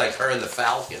seems like her and the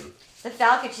Falcon. The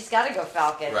Falcon, she's got to go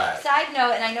Falcon. Right. Side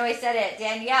note, and I know I said it,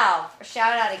 Danielle,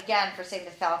 shout out again for saying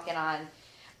the Falcon on.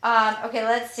 Okay,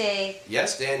 let's see.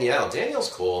 Yes, Danielle. Danielle's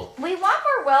cool. We want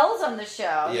more Wells on the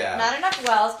show. Yeah. Not enough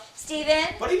Wells. Steven?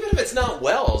 But even if it's not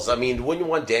Wells, I mean, wouldn't you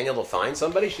want Danielle to find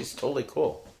somebody? She's totally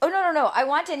cool. Oh, no. I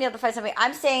want Danielle to find somebody.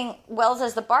 I'm saying Wells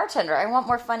as the bartender. I want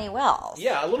more funny Wells.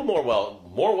 Yeah, a little more Wells.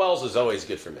 More Wells is always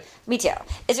good for me. Me too.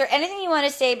 Is there anything you want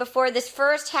to say before this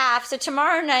first half? So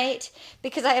tomorrow night,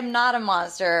 because I am not a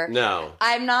monster. No.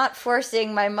 I'm not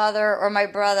forcing my mother or my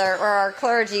brother or our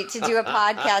clergy to do a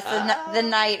podcast the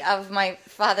night of my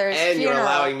father's funeral. And you're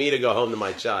allowing me to go home to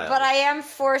my child. But I am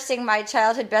forcing my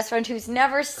childhood best friend who's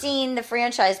never seen the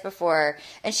franchise before.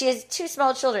 And she has 2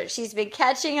 small children. She's been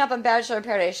catching up on Bachelor in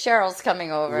Paradise, Sheryle. Sheryle's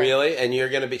coming over. Really? And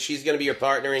she's gonna be your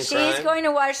partner in crime? She's going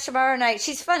to watch tomorrow night.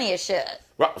 She's funny as shit.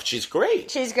 Well, she's great.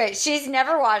 She's great. She's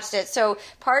never watched it, so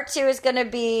part 2 is going to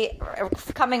be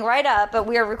coming right up, but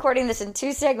we are recording this in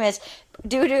 2 segments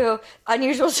due to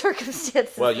unusual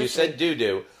circumstances. Well, you said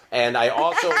doo-doo, and I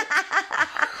also...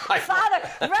 Father,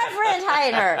 Reverend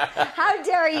Hytner, how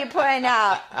dare you point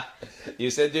out?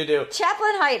 You said doo-doo.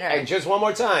 Chaplain Hytner. And just one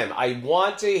more time, I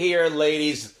want to hear,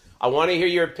 ladies, I want to hear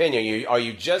your opinion. Are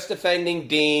you just defending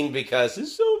Dean because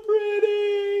he's so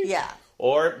pretty? Yeah.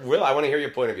 Or, really, I want to hear your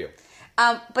point of view.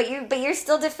 But you're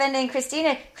still defending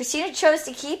Christina. Christina chose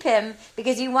to keep him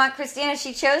because you want Christina.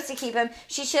 She chose to keep him.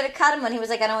 She should have cut him when he was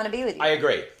like, I don't want to be with you. I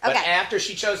agree. But after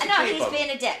she chose to keep him. No, he's being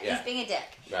a dick. Yeah. He's being a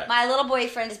dick. Right. My little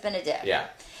boyfriend has been a dick. Yeah.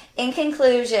 In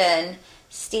conclusion,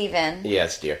 Stephen.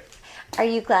 Yes, dear. Are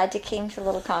you glad you came to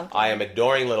Little Compton? I am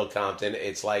adoring Little Compton.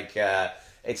 It's like...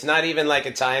 it's not even like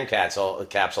a time capsule.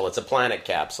 It's a planet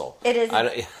capsule. It is.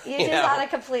 You just on a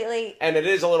completely... And it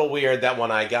is a little weird that when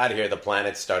I got here, the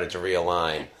planets started to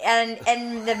realign. And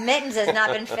the Mittens has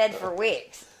not been fed for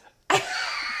weeks.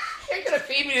 You're going to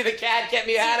feed me to the cat. Get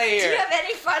me out of here. Do you have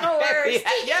any final words?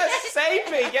 Yes, save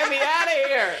me. Get me out of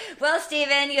here. Well,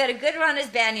 Stephen, you had a good run as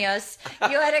Banos.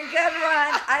 You had a good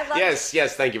run. I love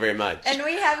Yes, thank you very much. And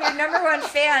we have your number one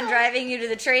fan driving you to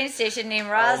the train station named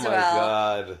Roswell. Oh, my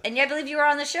God. And I believe you were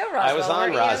on the show, Roswell. I was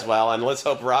on Roswell, and let's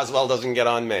hope Roswell doesn't get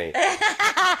on me.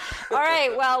 All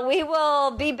right, well, we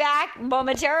will be back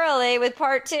momentarily with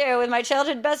part 2 with my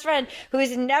childhood best friend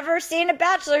who's never seen a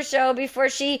Bachelor show before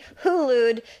she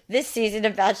Hulu'd this season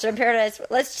of Bachelor in Paradise.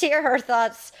 Let's hear her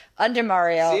thoughts under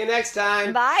Mario. See you next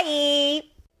time. Bye.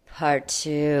 Part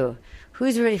 2.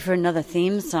 Who's ready for another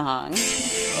theme song?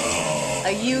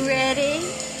 Are you ready?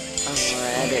 I'm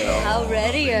ready. How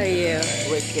ready are you?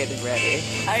 Wicked ready.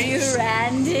 Are you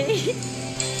Randy?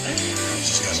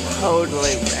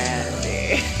 Totally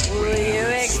Randy. Will you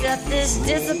accept this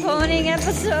disappointing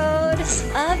episode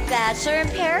of Bachelor in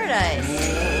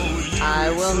Paradise? I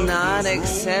will not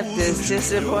accept this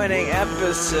disappointing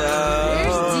episode.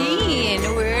 Where's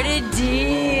Dean? Where did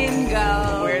Dean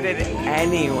go? Where did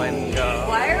anyone go?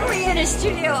 Why are we in a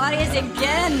studio audience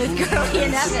again with Girlie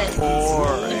and Evan?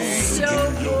 Boring. So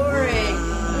boring.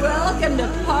 Welcome to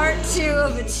part 2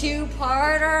 of a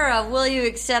 2-parter of Will You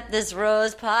Accept This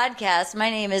Rose podcast. My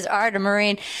name is Arda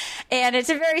Myrin, and it's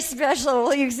a very special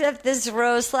Will You Accept This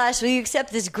Rose / Will You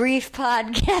Accept This Grief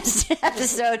podcast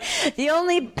episode. The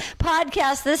only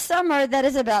podcast this summer that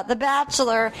is about The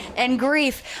Bachelor and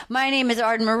grief. My name is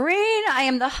Arda Myrin. I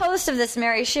am the host of this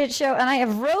merry shit show, and I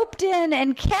have roped in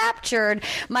and captured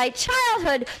my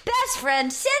childhood best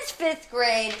friend since 5th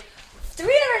grade,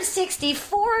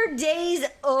 364 days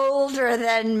older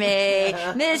than me,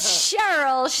 Miss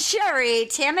Sheryle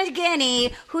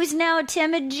Tamagini, who's now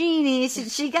Tamagini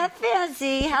since she got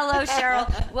fancy. Hello,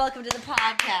 Sheryle. Welcome to the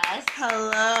podcast.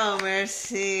 Hello,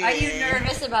 merci. Are you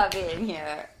nervous about being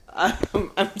here?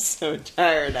 I'm so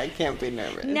tired. I can't be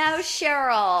nervous. Now,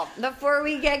 Sheryle, before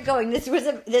we get going, this was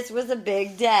a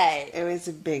big day. It was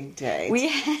a big day.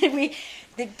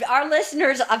 Our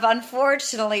listeners have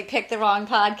unfortunately picked the wrong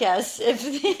podcast if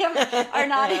they are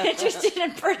not interested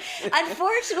in...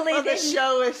 Unfortunately... Well, the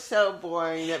show is so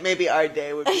boring that maybe our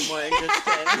day would be more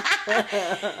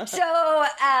interesting. So,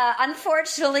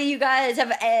 unfortunately, you guys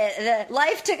have...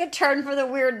 life took a turn for the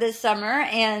weird this summer,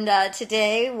 and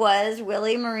today was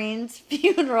Willie Marine's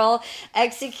funeral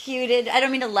executed... I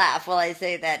don't mean to laugh while I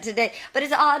say that today, but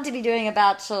it's odd to be doing a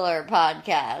Bachelor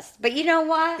podcast. But you know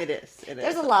what? It is.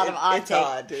 There's a lot of odd It's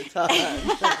odd.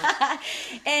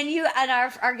 And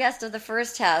our guest of the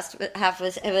first half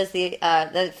was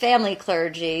the family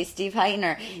clergy, Steve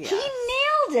Hytner. Yes. He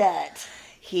nailed it.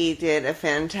 He did a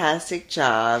fantastic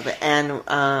job, and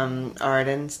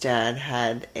Arden's dad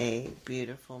had a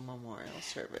beautiful memorial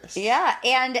service. Yeah,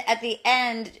 and at the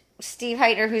end, Steve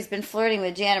Hytner, who's been flirting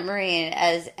with Janet Marine,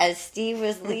 as Steve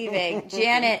was leaving,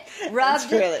 Janet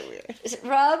rubbed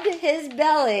his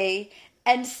belly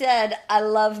and said, "I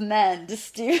love men," to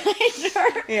Steve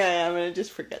Hytner. Yeah, I'm gonna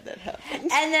just forget that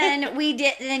happened. And then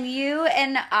then you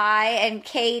and I and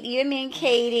Kate, you and me and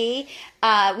Katie,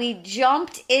 we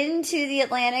jumped into the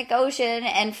Atlantic Ocean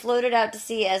and floated out to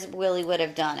sea as Willie would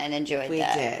have done and enjoyed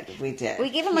that. We did.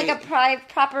 We gave him like a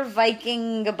proper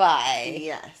Viking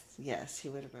goodbye. Yes, he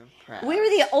would have been proud. We were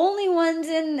the only ones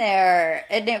in there,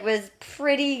 and it was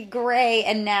pretty gray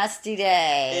and nasty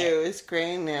day. It was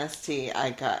gray and nasty.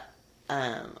 I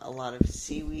a lot of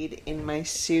seaweed in my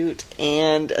suit,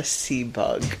 and a sea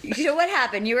bug. You know what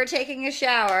happened? You were taking a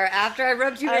shower after I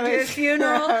roped you into a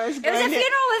funeral. It was a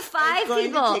funeral with 5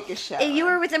 people. To take a shower. You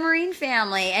were with the Myrin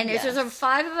family, and Yes. there was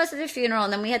 5 of us at the funeral,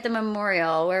 and then we had the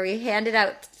memorial where we handed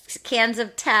out cans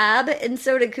of Tab and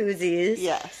soda koozies.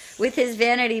 Yes. With his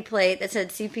vanity plate that said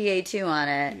CPA 2 on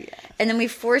it. Yes. And then we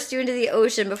forced you into the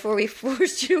ocean before we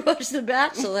forced you to watch The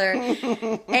Bachelor.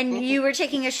 And you were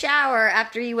taking a shower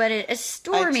after you went a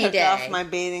stormy day. I took off my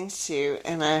bathing suit,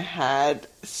 and I had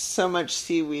so much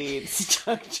seaweed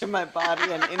stuck to my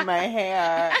body and in my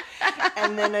hair.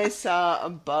 And then I saw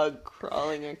a bug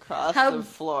crawling across the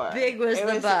floor. How big was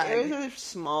the bug? It was a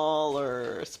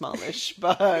smallish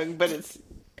bug, but it's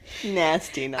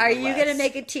nasty nonetheless. Are you going to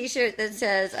make a t-shirt that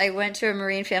says, I went to a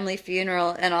Myrin family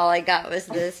funeral and all I got was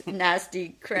this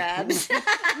nasty crabs?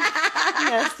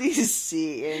 Nasty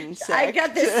sea insect. I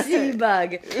got the sea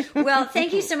bug. Well,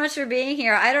 thank you so much for being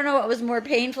here. I don't know what was more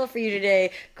painful for you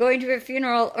today, going to a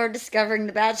funeral or discovering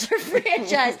the Bachelor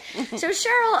franchise. So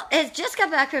Sheryle has just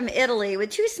got back from Italy with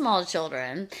 2 small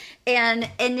children, and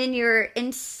then you're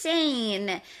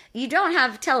insane. You don't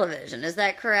have television, is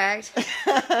that correct?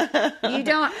 You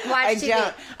don't watch TV? I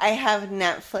don't. I have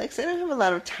Netflix. I don't have a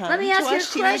lot of time Let me to ask you watch a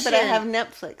TV, question. but I have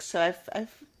Netflix, so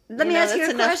Let me ask you a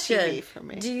that's enough question. TV for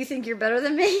me. Do you think you're better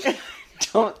than me?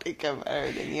 Don't think I'm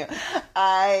better than you.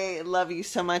 I love you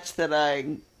so much that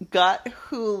I got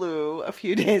Hulu a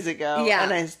few days ago,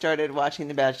 and I started watching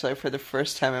The Bachelor for the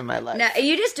first time in my life. Now,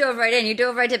 you just dove right in. You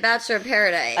dove right to Bachelor in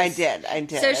Paradise. I did.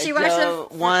 So she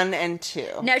watched 1 and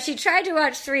 2. Now, she tried to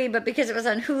watch 3, but because it was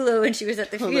on Hulu and she was at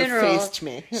the Hulu funeral, faced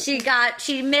me.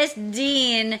 she missed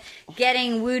Dean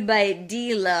getting wooed by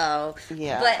D-Lo.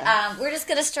 Yeah. But we're just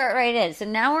going to start right in. So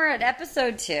now we're at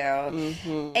episode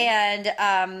 2,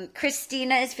 and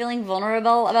Christina is feeling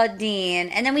vulnerable about Dean,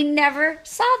 and then we never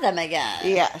saw them again.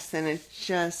 Yes, and it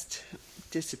just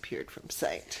disappeared from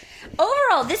sight.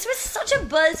 Overall, this was such a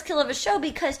buzzkill of a show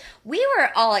because we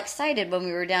were all excited when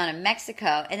we were down in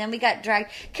Mexico, and then we got dragged.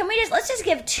 Let's just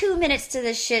give 2 minutes to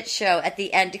the shit show at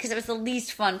the end because it was the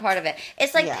least fun part of it.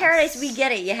 It's like Paradise, we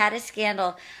get it. You had a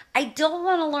scandal. I don't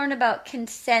want to learn about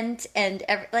consent and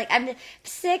I'm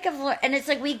sick of and it's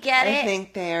like we get it. I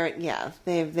think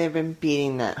they've been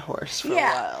beating that horse for a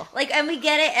while. And we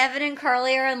get it. Evan and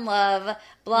Carly are in love.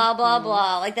 Blah blah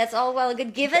blah. Like that's all well and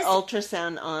good. Give us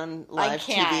ultrasound on live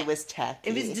TV was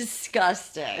tacky. It was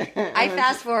disgusting. I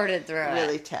fast forwarded through it.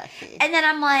 Really tacky. And then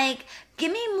I'm like,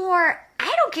 give me more.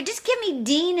 I don't care. Just give me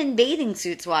Dean in bathing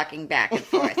suits walking back and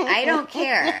forth. I don't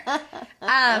care.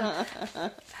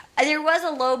 There was a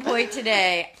low point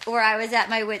today where I was at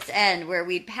my wit's end where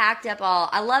we packed up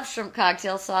I love shrimp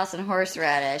cocktail sauce and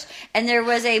horseradish, and there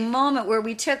was a moment where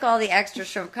we took all the extra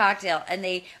shrimp cocktail and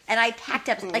I packed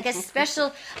up like a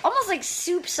special, almost like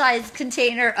soup-sized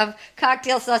container of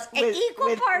cocktail sauce and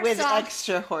equal parts with sauce.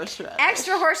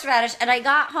 Extra horseradish, and I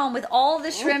got home with all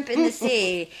the shrimp in the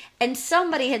sea, and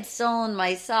somebody had stolen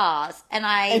my sauce, and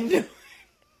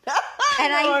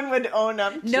no one would own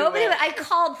up to it. I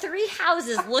called 3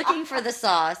 houses looking for the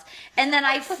sauce, and then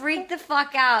I freaked the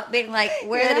fuck out, being like,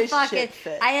 "Where the fuck is?"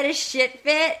 I had a shit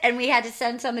fit, and we had to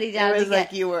send somebody down. It was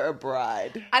like you were a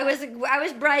bride. I was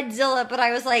Bridezilla, but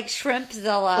I was like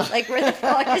Shrimpzilla. Like, where the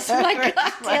fuck is my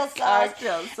cocktail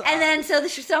sauce? And then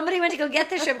somebody went to go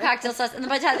get the shrimp cocktail sauce, and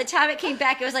by the time it came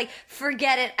back, it was like,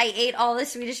 forget it. I ate all the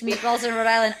Swedish meatballs in Rhode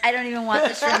Island. I don't even want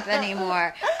the shrimp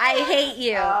anymore. I hate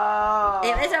you.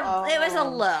 It was a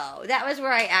low. That was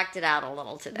where I acted out a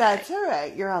little today. That's all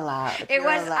right. You're allowed. It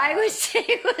was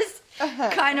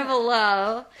kind of a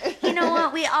low. You know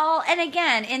what? And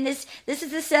again, this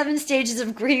is the 7 stages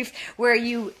of grief where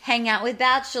you hang out with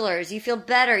bachelors. You feel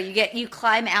better. You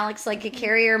climb Alex like a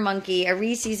carrier monkey, a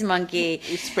Reese's monkey.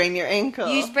 You sprain your ankle.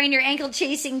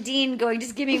 Chasing Dean, going,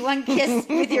 just give me one kiss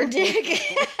with your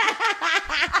dick.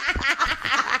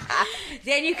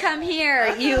 Then you come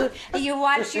here, you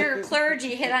watch your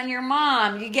clergy hit on your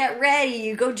mom, you get ready,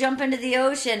 you go jump into the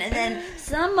ocean, and then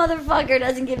some motherfucker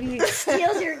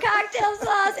steals your cocktail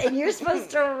sauce, and you're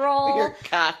supposed to roll your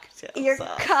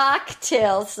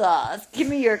cocktail sauce. Give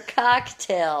me your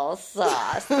cocktail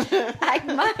sauce.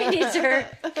 Mine is her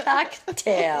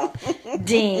cocktail.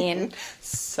 Dean.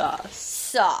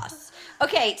 Sauce.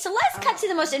 Okay, so let's cut to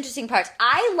the most interesting parts.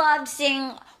 I loved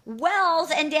seeing Wells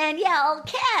and Danielle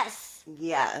kiss.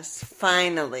 Yes,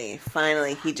 finally,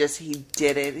 he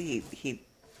did it. He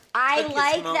I took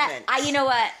like his that. moment. You know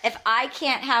what? If I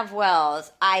can't have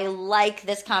Wells, I like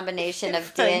this combination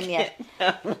of Danielle.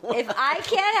 If I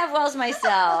can't have Wells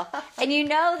myself, and you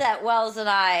know that Wells and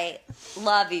I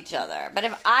love each other, but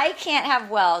if I can't have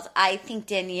Wells, I think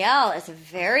Danielle is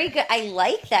very good. I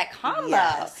like that combo.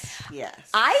 Yes.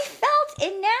 I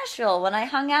felt in Nashville when I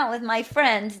hung out with my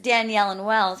friends, Danielle and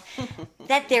Wells,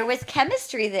 that there was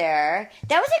chemistry there.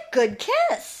 That was a good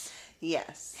kiss.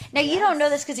 Yes. Now, you don't know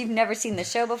this because you've never seen the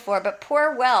show before, but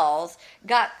poor Wells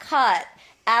got cut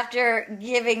after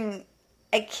giving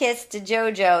a kiss to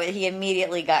JoJo. He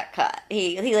immediately got cut.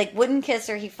 He like wouldn't kiss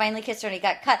her. He finally kissed her and he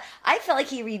got cut. I felt like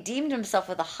he redeemed himself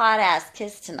with a hot-ass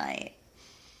kiss tonight.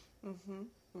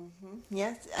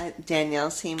 Yes, Danielle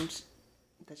seemed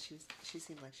that she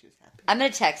seemed like she was happy. I'm going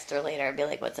to text her later and be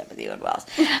like, what's up with you and Wells?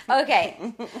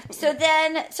 Okay. So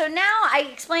now I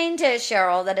explained to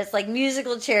Cheryl that it's like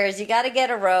musical chairs. You got to get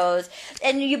a rose.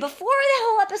 And before the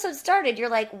whole episode started, you're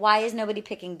like, why is nobody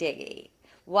picking Diggy?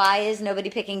 Why is nobody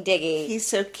picking Diggy? He's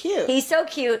so cute. He's so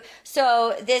cute.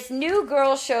 So this new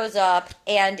girl shows up,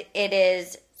 and it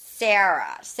is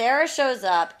Sarah. Sarah shows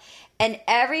up, and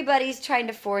everybody's trying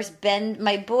to force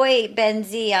my boy Ben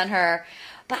Z on her.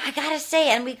 But I gotta say,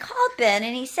 and we called Ben,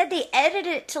 and he said they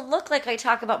edited it to look like I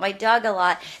talk about my dog a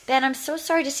lot. Ben, I'm so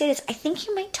sorry to say this. I think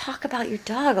you might talk about your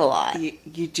dog a lot.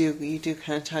 You do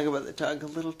kind of talk about the dog a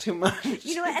little too much.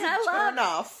 You know what? And Turn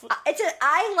off.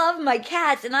 I love my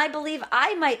cats, and I believe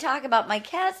I might talk about my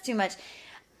cats too much.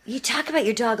 You talk about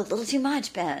your dog a little too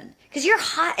much, Ben. Because you're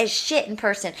hot as shit in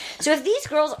person. So if these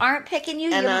girls aren't picking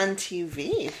you... And on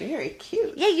TV, very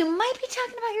cute. Yeah, you might be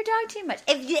talking about your dog too much.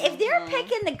 If they're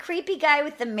picking the creepy guy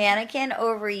with the mannequin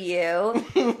over you,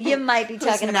 you might be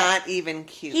talking about... He's not even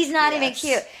cute. He's not even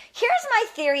cute. Here's my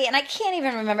theory, and I can't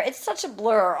even remember. It's such a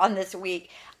blur on this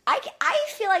week. I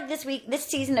feel like this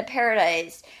season of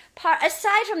Paradise...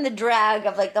 aside from the drag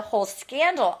of like the whole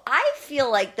scandal, I feel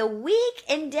like the week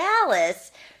in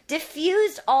Dallas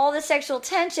diffused all the sexual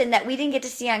tension that we didn't get to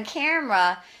see on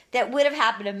camera that would have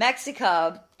happened in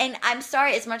Mexico. And I'm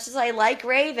sorry, as much as I like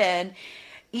Raven,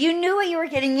 you knew what you were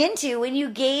getting into when you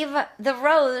gave the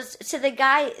rose to the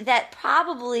guy that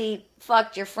probably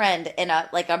fucked your friend in a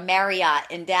Marriott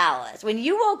in Dallas. When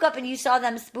you woke up and you saw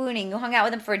them spooning, you hung out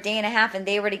with them for a day and a half and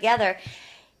they were together.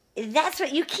 That's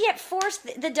what you can't force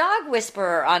the dog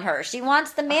whisperer on her. She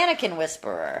wants the mannequin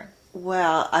whisperer.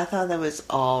 Well, I thought that was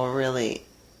all really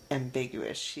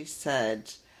ambiguous. She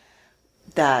said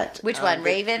that... Which one,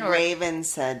 Raven? Raven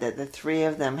said that the three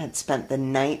of them had spent the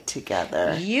night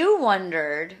together. You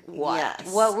wondered what?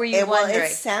 Yes. What were you wondering? Well,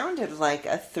 it sounded like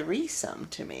a threesome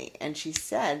to me. And she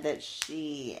said that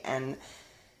she and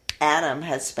Adam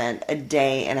had spent a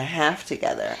day and a half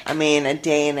together. I mean, a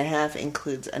day and a half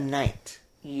includes a night.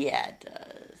 Yeah, it does.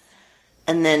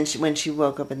 And then when she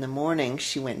woke up in the morning,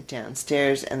 she went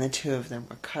downstairs and the two of them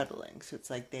were cuddling. So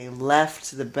it's like they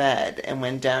left the bed and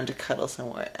went down to cuddle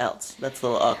somewhere else. That's a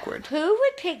little awkward. Who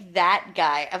would pick that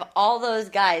guy of all those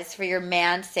guys for your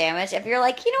man sandwich? If you're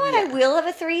like, you know what, I will have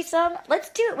a threesome. Let's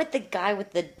do it with the guy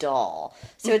with the doll.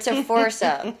 So it's a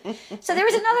foursome. So there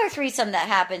was another threesome that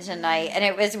happened tonight, and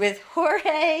it was with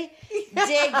Jorge,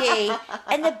 Diggy,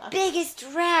 and the biggest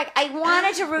drag. I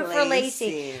wanted to root for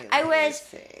Lacey. I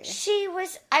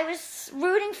was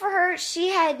rooting for her. She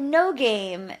had no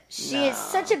game. She is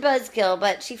such a buzzkill,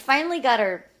 but she finally got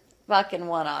her fucking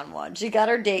one-on-one. She got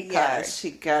her date card. Yes,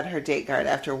 she got her date card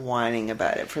after whining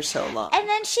about it for so long. And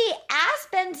then she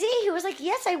asked Ben Z, who was like,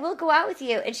 yes, I will go out with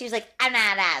you. And she was like, I'm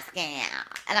not asking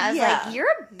out. And I was like, you're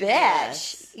a bitch.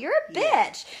 Yes. You're a bitch.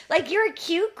 Yes. Like, you're a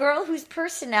cute girl whose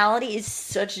personality is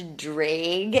such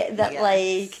drag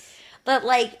that, but,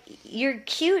 your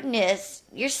cuteness,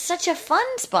 you're such a fun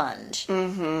sponge.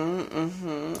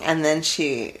 And then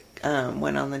she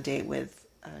went on the date with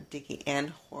Dickie and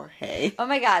Jorge. Oh,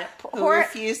 my God. Who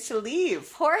refused to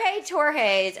leave. Jorge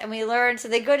Torres, and we learned, so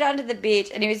they go down to the beach,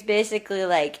 and he was basically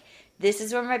like, this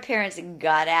is where my parents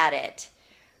got at it.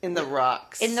 In the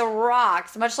rocks. In the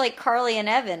rocks, much like Carly and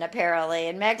Evan, apparently,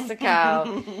 in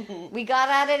Mexico. We got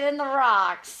at it in the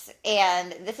rocks,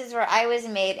 and this is where I was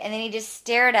made. And then he just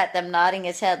stared at them, nodding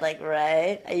his head like,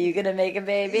 right? Are you going to make a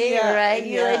baby? Yeah, right?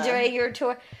 You enjoy your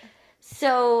tour?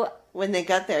 So... When they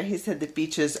got there, he said the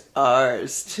beach is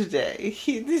ours today.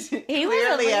 He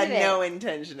clearly had no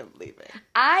intention of leaving.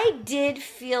 I did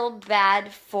feel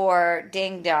bad for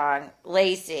Ding Dong,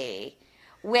 Lacey,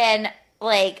 when,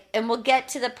 and we'll get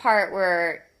to the part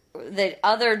where the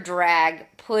other drag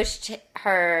pushed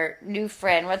her new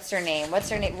friend. What's her name?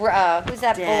 Who's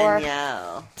that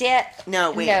Danielle.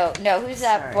 No, who's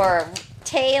that for?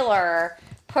 Taylor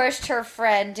pushed her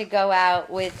friend to go out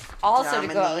with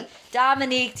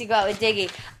Dominique to go out with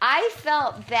Diggy. I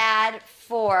felt bad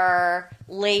for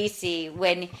Lacey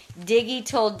when Diggy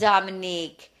told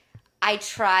Dominique, I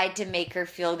tried to make her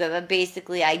feel good, but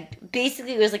basically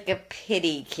it was like a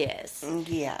pity kiss.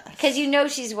 Yeah. Because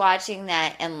she's watching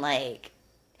that and like,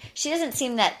 she doesn't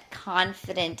seem that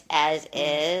confident as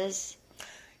is.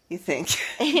 You think?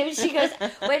 She goes,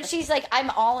 when she's like, I'm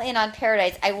all in on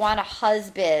Paradise, I want a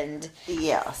husband.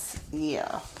 Yes.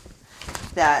 Yeah.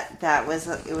 That was,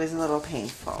 it was a little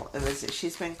painful.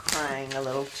 She's been crying a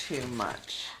little too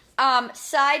much.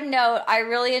 Side note, I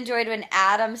really enjoyed when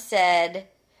Adam said,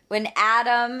 when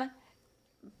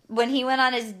he went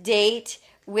on his date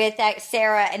with that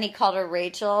Sarah and he called her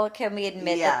Rachel, can we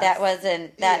admit that was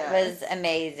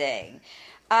amazing.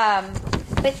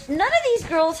 But none of these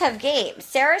girls have game.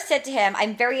 Sarah said to him,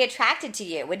 I'm very attracted to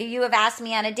you. Would you have asked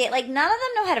me on a date? Like, none of them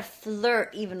know how to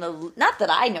flirt, not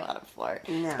that I know how to flirt,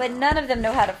 but none of them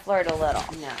know how to flirt a little.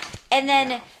 No. And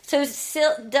then, so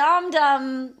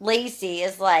Dum Lacey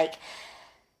is like,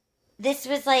 this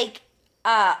was like,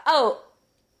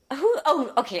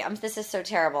 okay. This is so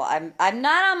terrible. I'm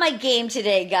not on my game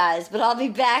today, guys. But I'll be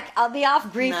back. I'll be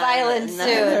off Grief Island soon.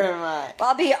 Neither am I.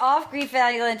 I'll be off Grief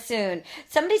Island soon.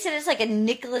 Somebody said it's like a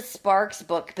Nicholas Sparks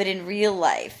book, but in real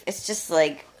life, it's just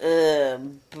like, oh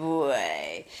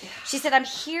boy. She said, "I'm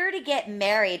here to get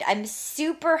married. I'm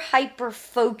super hyper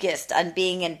focused on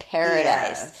being in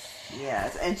paradise."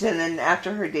 Yes. And then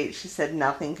after her date, she said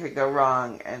nothing could go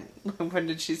wrong. And what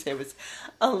did she say? It was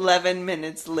 11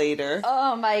 minutes later.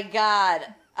 Oh, my God.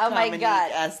 Dominique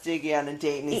asked Diggy on a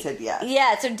date, and he said yes.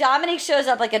 Yeah, so Dominique shows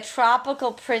up like a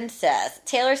tropical princess.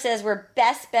 Taylor says we're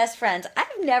best friends. I've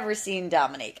never seen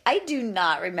Dominique. I do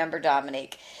not remember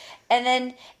Dominique. And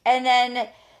then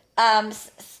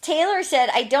Taylor said,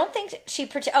 I don't think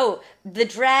the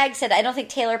drag said, I don't think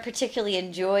Taylor particularly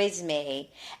enjoys me.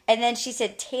 And then she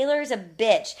said, Taylor's a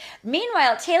bitch.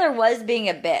 Meanwhile, Taylor was being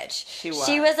a bitch.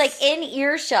 She was like in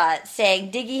earshot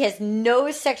saying Diggy has no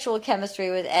sexual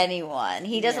chemistry with anyone.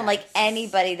 He doesn't like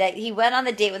anybody. That he went on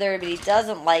the date with her, but he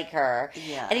doesn't like her.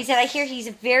 Yes. And he said, I hear he's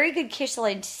a very good kisser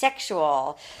and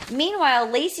sexual. Meanwhile,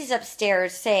 Lacey's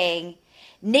upstairs saying,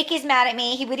 Nick is mad at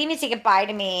me. He wouldn't even say goodbye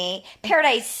to me.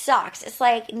 Paradise sucks. It's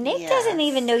like, Nick doesn't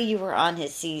even know you were on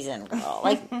his season, girl.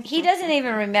 Like, he doesn't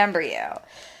even remember you.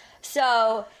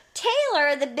 So,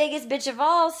 Taylor, the biggest bitch of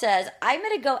all, says, I'm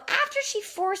going to go, after she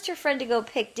forced her friend to go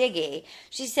pick Diggy,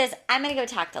 she says, I'm going to go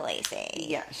talk to Lacey.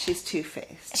 Yeah, she's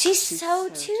two-faced. She's so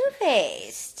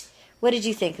two-faced. What did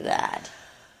you think of that?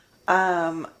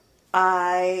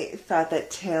 I thought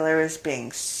that Taylor was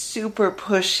being super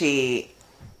pushy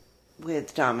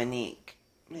with Dominique,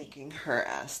 making her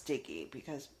ask Diggy,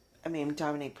 because, I mean,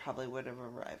 Dominique probably would have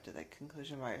arrived at that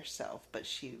conclusion by herself, but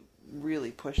she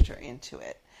really pushed her into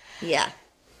it. Yeah.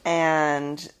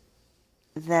 And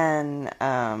then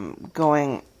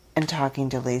going and talking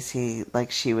to Lacey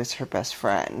like she was her best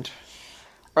friend,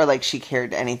 or like she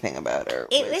cared anything about her.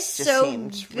 It was just so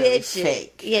seemed really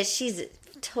fake. Yeah, she's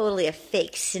totally a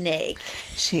fake snake.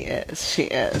 She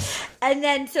is. And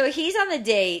then, so he's on the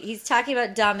date. He's talking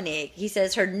about Dominique. He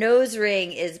says her nose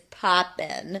ring is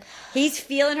popping. He's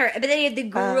feeling her. But then he had the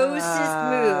grossest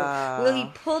move. Well, he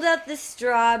pulled out the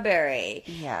strawberry.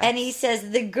 Yes. And he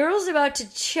says, the girl's about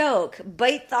to choke.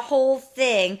 Bite the whole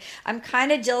thing. I'm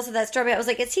kind of jealous of that strawberry. I was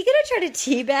like, is he going to try to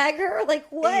teabag her? Like,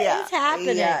 what is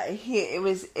happening? Yeah, it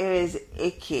was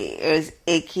icky. It was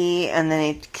icky. And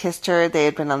then he kissed her. They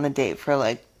had been on the date for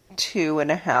like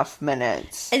 2.5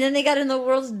 minutes. And then they got in the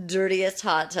world's dirtiest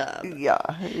hot tub. Yeah.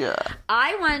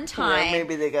 I one time... Or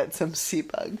maybe they got some sea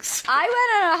bugs. I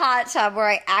went on a hot tub where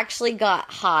I actually got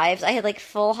hives. I had like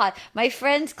full hot... My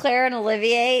friends Claire and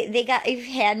Olivier, they got a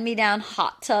hand-me-down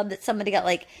hot tub that somebody got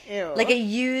like a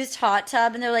used hot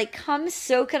tub. And they're like, come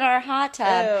soak in our hot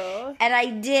tub. Ew. And I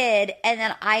did. And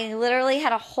then I literally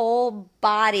had a whole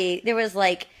body. There was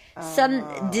like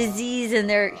some disease in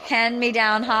their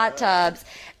hand-me-down hot tubs.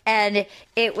 And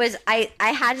it was, I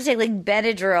had to take like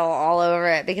Benadryl all over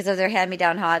it because of their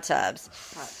hand-me-down hot tubs.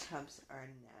 Hot tubs are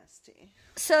nasty.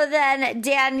 So then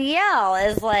Danielle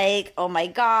is like, oh my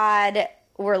God,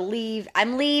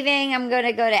 I'm leaving. I'm going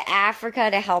to go to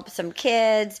Africa to help some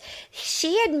kids.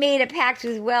 She had made a pact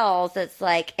with Wells that's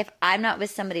like, if I'm not with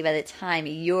somebody by the time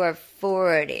you're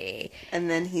 40.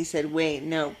 And then he said, wait,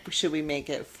 no, should we make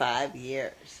it 5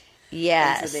 years?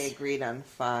 Yes. And so they agreed on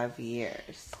 5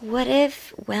 years. What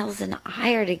if Wells and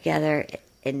I are together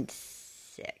in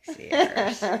 6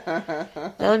 years?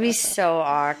 That would be so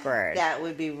awkward. That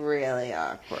would be really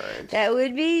awkward. That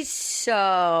would be so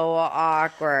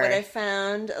awkward. What I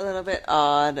found a little bit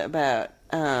odd about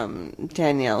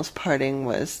Danielle's parting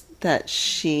was that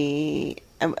she...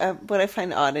 what I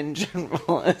find odd in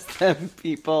general is that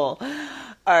people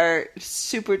are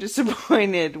super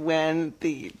disappointed when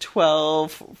the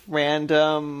 12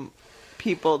 random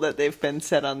people that they've been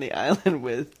set on the island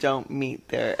with don't meet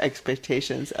their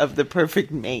expectations of the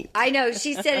perfect mate. I know.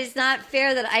 She said it's not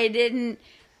fair that I didn't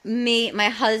meet my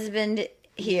husband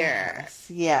here.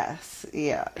 Yes.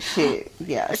 Yeah.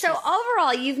 So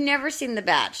overall, you've never seen The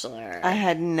Bachelor. I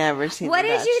had never seen What The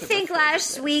did you Bachelor think before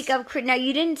last this. week of... Now,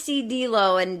 you didn't see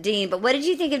D'Lo and Dean, but what did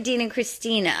you think of Dean and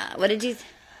Christina? What did you...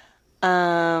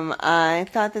 I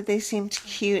thought that they seemed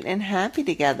cute and happy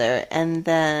together. And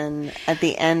then at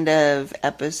the end of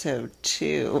episode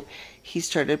 2, he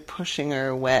started pushing her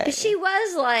away. But she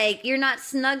was like, "You're not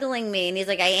snuggling me." And he's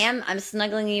like, I'm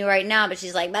snuggling you right now. But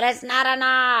she's like, "But it's not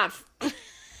enough."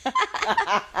 I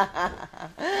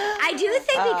do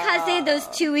think because they had those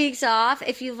 2 weeks off,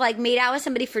 if you've like made out with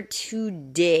somebody for 2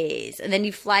 days and then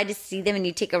you fly to see them and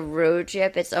you take a road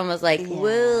trip, it's almost like,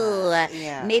 whoa,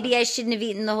 maybe I shouldn't have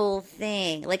eaten the whole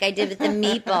thing like I did with the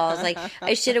meatballs. Like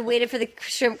I should have waited for the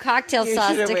shrimp cocktail sauce.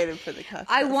 You should have waited for the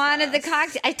cocktail I wanted sauce. the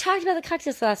cocktail. I talked about the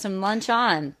cocktail sauce from lunch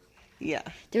on. Yeah.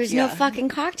 There was no fucking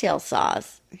cocktail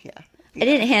sauce. Yeah. I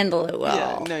didn't handle it well.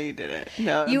 Yeah, no, you didn't.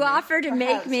 No, You offered to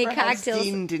make me perhaps cocktails.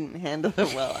 Dean didn't handle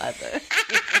it well either.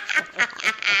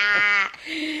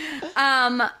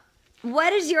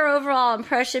 What has your overall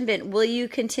impression been? Will you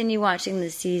continue watching the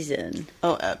season?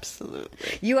 Oh,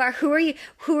 absolutely. You are. Who are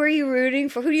you rooting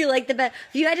for? Who do you like the best?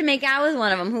 If you had to make out with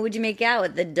one of them, who would you make out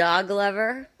with? The dog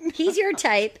lover? He's your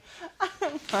type.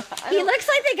 He looks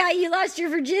like the guy you lost your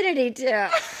virginity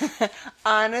to.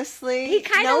 Honestly, He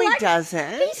kind of he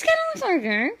doesn't. He's kind of looks like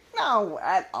her. No,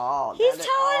 at all. He's Not at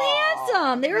tall and all.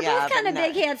 handsome. They were Yeah, both kind of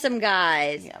but big, handsome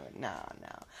guys. Yeah, but no.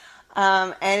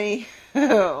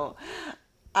 Anywho,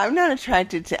 I'm not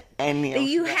attracted to any of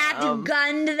You them. have to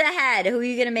gun to the head. Who are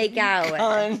you going to make out with?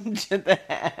 Gun to the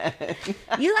head.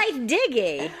 You like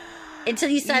Diggy until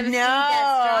you start to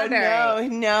that strawberry.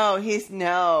 No, he's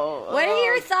no. What are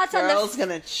your thoughts on the... Girl's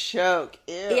gonna choke.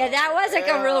 Ew. Yeah, that was like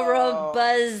a real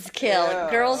buzzkill. Ew.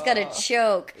 Girl's gonna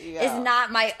choke Yeah. is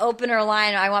not my opener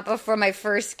line I want before my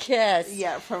first kiss.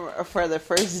 Yeah, for the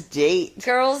first date.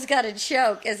 Girl's gotta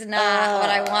choke is not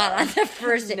what I want on the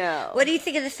first date. No. What do you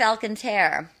think of the Falcon's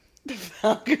hair?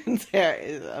 Falcon's hair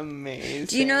is amazing.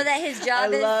 Do you know that his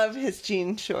job I is... love his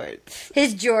jean shorts.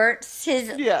 His jorts,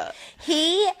 Yeah.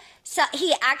 So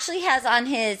he actually has on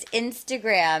his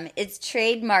Instagram, it's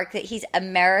trademarked that he's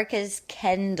America's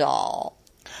Ken doll.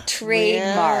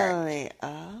 Trademark. Really?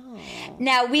 Oh.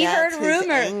 Now, we That's heard his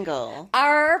rumor. angle.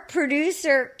 Our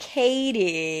producer,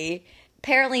 Katie,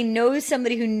 apparently knows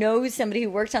somebody who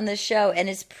works on the show and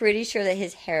is pretty sure that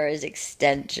his hair is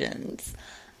extensions.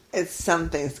 It's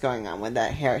something's going on with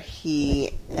that hair.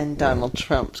 He and Donald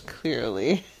Trump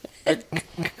clearly are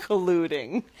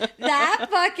colluding. That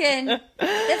fucking... The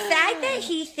fact that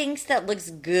he thinks that looks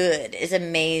good is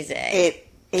amazing.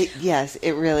 Yes,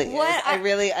 it really is. What I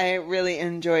really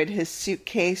enjoyed his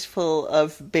suitcase full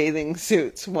of bathing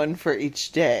suits, one for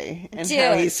each day, and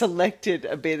how he selected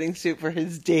a bathing suit for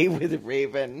his day with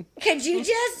Raven. Could you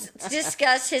just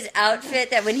discuss his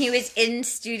outfit that when he was in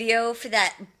studio for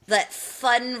that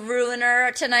fun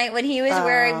ruiner tonight when he was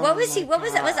wearing... What was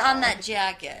on that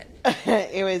jacket?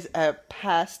 It was a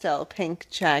pastel pink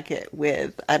jacket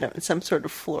with, some sort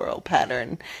of floral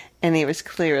pattern, and he was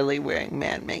clearly wearing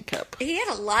man makeup. He had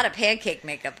a lot of pancake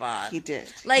makeup on. He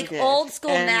did. Like old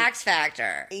school Max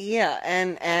Factor. Yeah,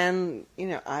 and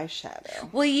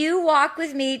eyeshadow. Will you walk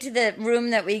with me to the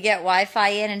room that we get Wi-Fi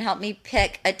in and help me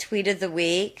pick a tweet of the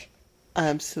week?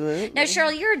 Absolutely. Now,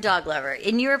 Sheryle, you're a dog lover,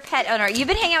 and you're a pet owner. You've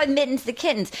been hanging out with Mittens the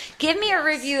kittens. Give me a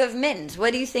review of Mittens.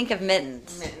 What do you think of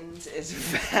Mittens? Mittens is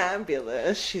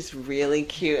fabulous. She's really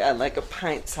cute. I like a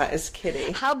pint-sized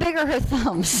kitty. How big are her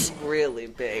thumbs? Really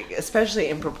big, especially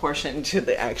in proportion to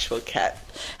the actual cat.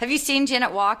 Have you seen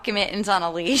Janet walk Mittens on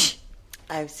a leash?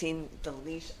 I've seen the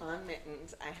leash on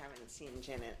Mittens. I haven't seen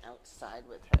Janet outside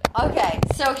with her. Okay,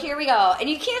 so here we go. And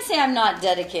you can't say I'm not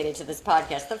dedicated to this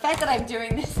podcast. The fact that I'm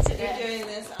doing this today. You're doing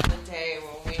this on the day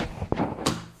when we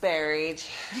buried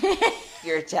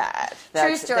your dad.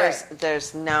 True story.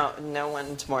 There's no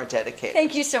one's more dedicated.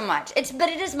 Thank you so much. But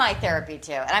it is my therapy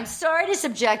too. And I'm sorry to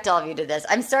subject all of you to this.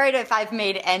 I'm sorry if I've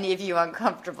made any of you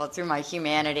uncomfortable through my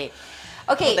humanity.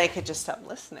 Okay. Well, they could just stop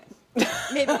listening.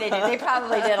 Maybe they did. They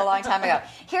probably did a long time ago.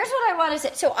 Here's what I want to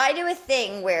say. So I do a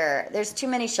thing where there's too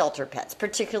many shelter pets,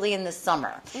 particularly in the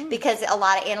summer, because a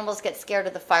lot of animals get scared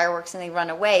of the fireworks and they run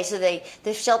away. So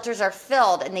the shelters are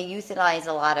filled and they euthanize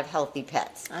a lot of healthy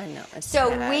pets. I know. So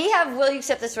we have Will You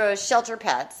Accept This Rose shelter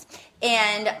pets.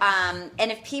 And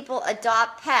if people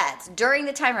adopt pets during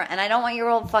the timer, and I don't want your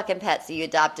old fucking pets that you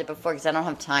adopted before because I don't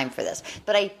have time for this,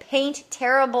 but I paint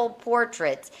terrible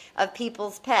portraits of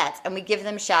people's pets and we give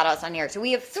them shout outs on here. So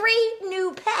we have 3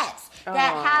 new pets that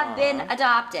have been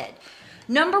adopted.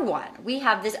 Number 1, we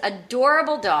have this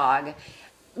adorable dog.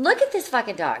 Look at this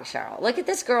fucking dog, Cheryl. Look at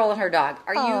this girl and her dog.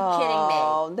 Are you kidding me?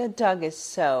 Oh, the dog is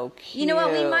so cute. You know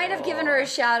what? We might have given her a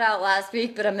shout out last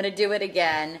week, but I'm going to do it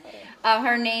again.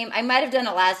 Her name, I might have done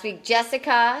it last week,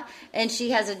 Jessica, and she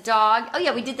has a dog. Oh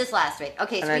yeah, we did this last week.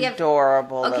 Okay, so we have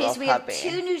adorable little so we have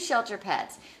 2 new shelter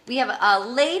pets. We have a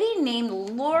lady named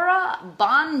Laura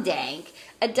Bondank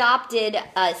adopted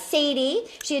Sadie.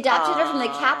 She adopted her from the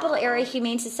Capital Area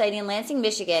Humane Society in Lansing,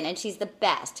 Michigan, and she's the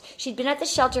best. She'd been at the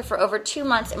shelter for over 2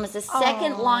 months and was the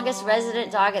second longest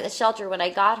resident dog at the shelter when I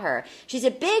got her. She's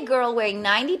a big girl weighing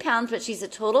 90 pounds, but she's a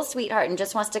total sweetheart and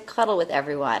just wants to cuddle with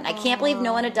everyone. I can't believe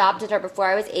no one adopted her before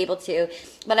I was able to,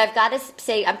 but I've got to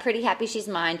say I'm pretty happy she's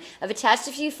mine. I've attached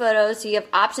a few photos, so you have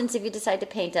options if you decide to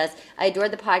paint us. I adore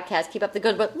the podcast. Keep up the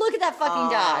good work. Look at that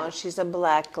fucking dog. She's a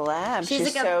black lab. She's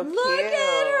like so look cute.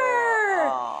 at her.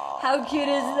 How cute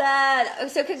is that?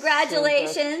 So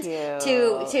congratulations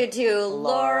to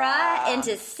Laura and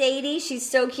to Sadie. She's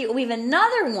so cute. We have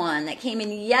another one that came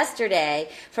in yesterday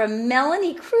from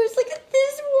Melanie Cruz. Look at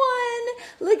this one.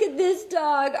 Look at this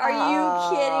dog. Are you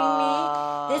kidding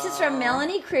me? This is from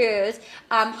Melanie Cruz.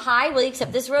 Hi, will you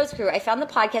accept this Rose Crew? I found the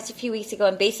podcast a few weeks ago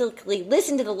and basically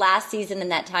listened to the last season in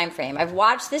that time frame. I've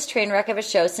watched this train wreck of a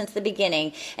show since the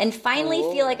beginning and finally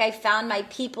feel like I found my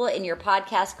people in your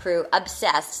podcast crew.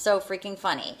 Obsessed. So freaking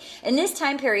funny. In this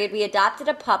time period, we adopted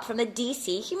a pup from the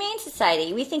DC Humane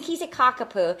Society. We think he's a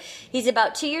cockapoo. He's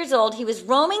about 2 years old. He was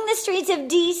roaming the streets of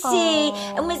DC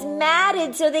and was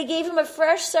matted, so they gave him a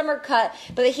fresh summer cut,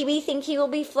 but we think he will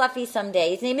be fluffy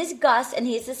someday. His name is Gus, and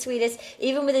he's the sweetest,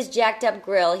 even with his jacked up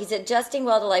grill. He's adjusting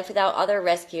well to life without other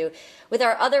rescue. With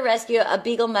our other rescue, a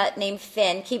beagle mutt named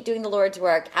Finn. Keep doing the Lord's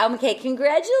work. Okay,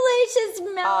 congratulations,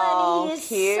 Melanie.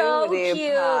 He is so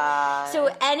cute. Pie. So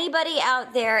anybody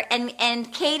out there,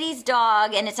 and Katie's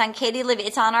dog, and it's on Katie Livy,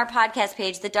 it's on our podcast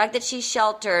page, the dog that she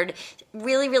sheltered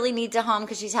really, really needs a home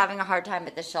because she's having a hard time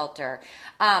at the shelter.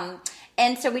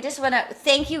 And so we just want to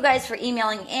thank you guys for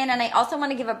emailing in. And I also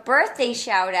want to give a birthday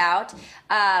shout out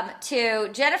to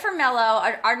Jennifer Mello,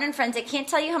 our ardent friends. I can't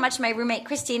tell you how much my roommate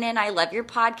Christina and I love your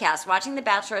podcast. Watching The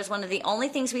Bachelor is one of the only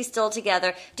things we still do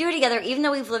together, even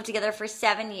though we've lived together for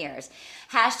 7 years.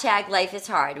 Hashtag life is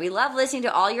hard. We love listening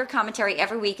to all your commentary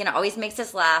every week, and it always makes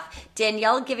us laugh.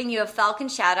 Danielle giving you a Falcon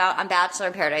shout out on Bachelor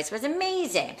in Paradise was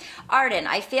amazing. Arden,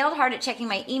 I failed hard at checking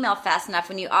my email fast enough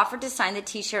when you offered to sign the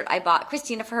t-shirt I bought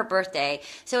Christina for her birthday.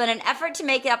 So in an effort to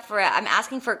make up for it, I'm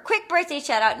asking for a quick birthday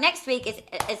shout out next week.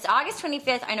 It's August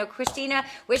 25th. I know Christina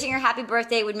wishing her happy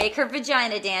birthday would make her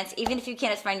vagina dance. Even if you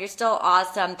can't, it's fine. You're still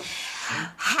awesome.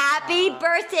 Happy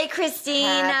birthday,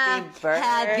 Christina.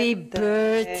 Happy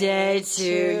birthday to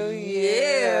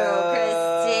you,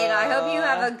 Christina. I hope you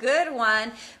have a good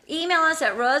one. Email us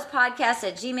at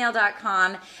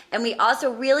rosepodcast@gmail.com. And we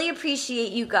also really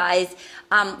appreciate you guys.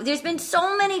 There's been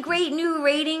so many great new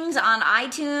ratings on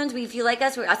iTunes. If you like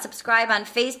us, subscribe on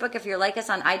Facebook. If you're like us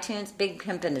on iTunes, Big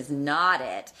Pimpin' is not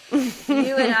it.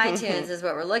 You and iTunes is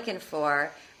what we're looking for.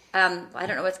 I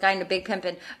don't know what's going to Big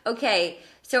Pimpin'. Okay,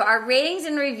 so our ratings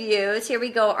and reviews, here we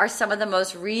go, are some of the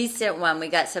most recent one. We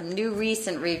got some new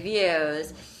recent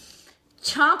reviews.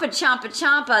 Champa, Champa,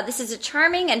 Champa. This is a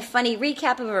charming and funny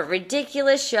recap of a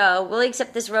ridiculous show. Will You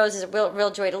Accept This Rose is a real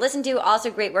joy to listen to.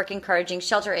 Also great work encouraging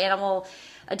shelter animal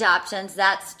adoptions.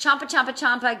 That's Champa, Champa,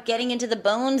 Champa, getting into the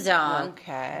bone zone.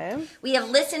 Okay. We have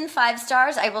listened 5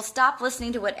 stars. I will stop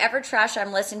listening to whatever trash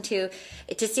I'm listening to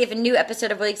see if a new episode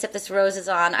of Will You Accept This Rose is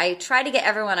on. I try to get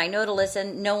everyone I know to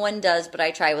listen. No one does, but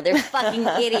I try. Well, they're fucking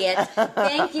idiots.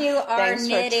 Thank you, Thanks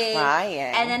Arnitty. for trying.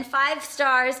 And then 5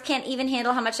 stars. Can't even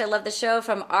handle how much I love the show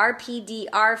from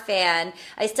RPDR fan.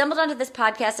 I stumbled onto this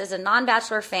podcast as a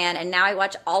non-Bachelor fan, and now I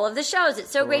watch all of the shows.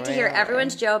 It's so great to hear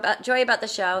everyone's joy about the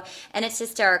show, and it's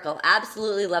hysterical.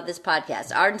 Absolutely love this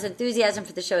podcast. Arden's enthusiasm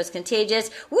for the show is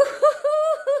contagious.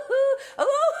 Woo-hoo-hoo-hoo-hoo.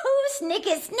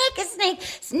 Sneaky, sneaky, snake.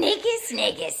 Sneaky,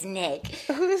 sneaky, snake.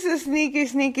 Who's the sneaky,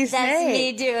 sneaky snake? That's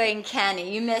me doing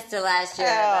Kenny. You missed it last year.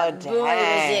 Oh, but boy,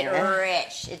 is it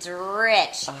rich. It's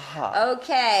rich.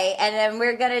 Okay, and then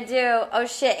we're going to do, oh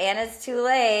shit, Anna's too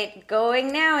late.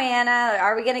 Going now, Anna.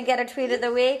 Are we going to get a tweet of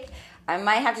the week? I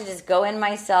might have to just go in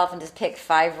myself and just pick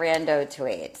 5 rando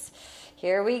tweets.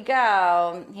 Here we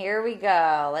go.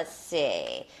 Let's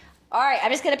see. All right, I'm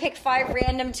just going to pick 5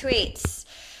 random tweets.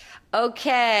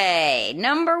 Okay,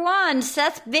 number 1,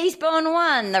 Seth Basebone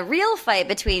 1. The real fight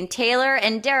between Taylor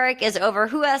and Derek is over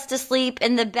who has to sleep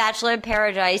in the Bachelor in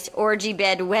Paradise orgy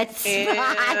bed wet spot. Ew.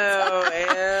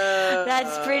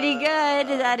 That's pretty good.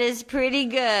 That is pretty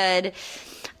good.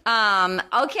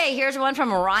 Okay, here's one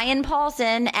from Ryan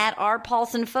Paulson at R.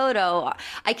 Paulson Photo.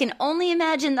 I can only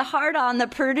imagine the hard-on the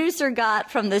producer got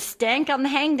from the Stank on the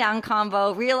Hangdown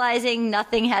combo, realizing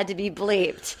nothing had to be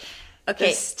bleeped. Okay.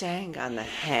 The Stank on the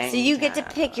Hangdown. So you get to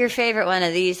pick your favorite one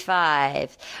of these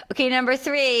 5. Okay, number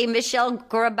 3, Michelle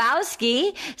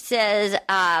Grabowski says,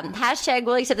 hashtag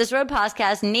will accept this road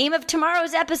podcast. Name of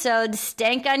tomorrow's episode,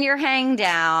 Stank on your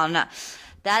Hangdown.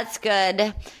 That's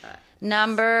good.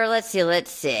 Number, let's see.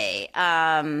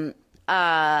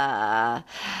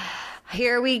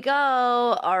 Here we go.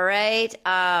 All right.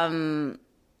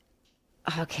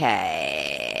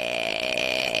 Okay.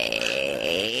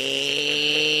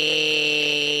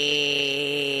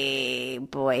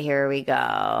 Boy, here we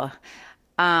go.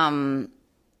 Oh,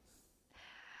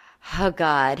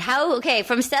 God.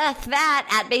 From Seth Vat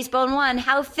at Basebone 1,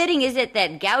 how fitting is it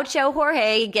that Gaucho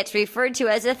Jorge gets referred to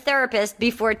as a therapist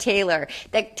before Taylor?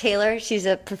 That Taylor, she's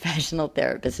a professional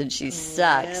therapist and she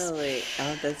sucks. Really?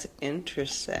 Oh, that's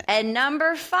interesting. And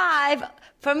number 5,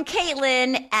 from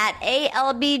Caitlin at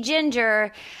ALB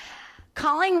Ginger,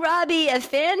 calling Robbie a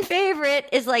fan favorite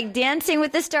is like Dancing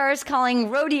with the Stars calling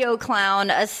Rodeo Clown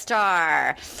a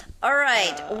star. All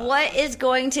right, what is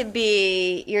going to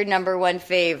be your number 1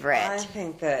 favorite? I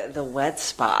think the wet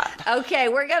spot. Okay,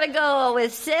 we're going to go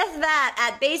with Seth Vat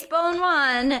at Basebone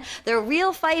 1. The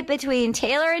real fight between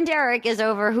Taylor and Derek is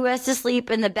over who has to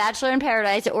sleep in the Bachelor in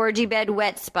Paradise orgy bed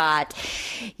wet spot.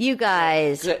 You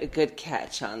guys. Good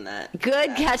catch on that.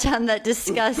 Good catch on that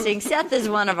disgusting. Seth is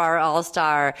one of our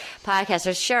all-star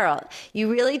podcasters. Sheryle,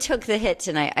 you really took the hit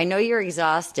tonight. I know you're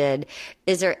exhausted.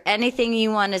 Is there anything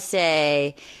you want to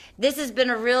say? This has been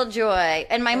a real joy.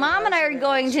 And my mom and I are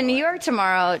going to New York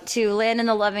tomorrow to land in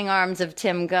the loving arms of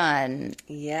Tim Gunn.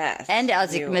 Yes. And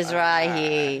Elzik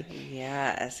Mizrahi.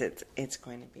 Yes, it's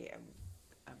going to be a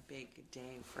big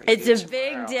day for you. It's a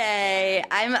big day.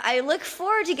 I look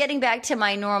forward to getting back to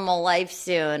my normal life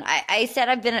soon. I said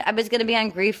I was going to be on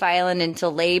Grief Island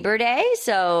until Labor Day,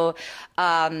 so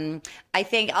I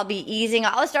think I'll be easing.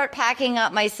 I'll start packing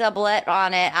up my sublet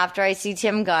on it after I see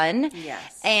Tim Gunn.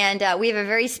 Yes. And we have a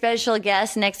very special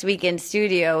guest next week in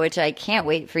studio, which I can't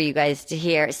wait for you guys to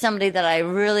hear. Somebody that I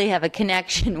really have a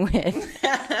connection with.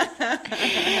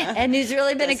 And who's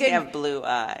really been Does a good... he have blue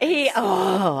eyes?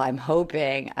 I'm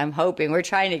hoping. We're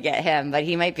trying to get him, but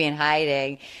he might be in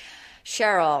hiding.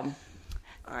 Sheryle,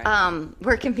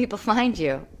 where can people find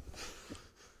you?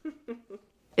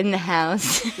 In the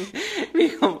house.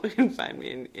 You can find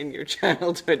me in your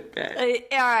childhood bed.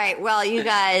 All right. Well, you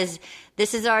guys,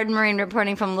 this is Arden Myrin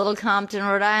reporting from Little Compton,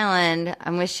 Rhode Island.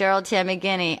 I'm with Sheryle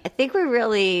Tamagini. I think we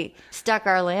really stuck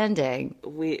our landing.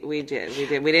 We did. We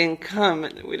didn't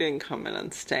comment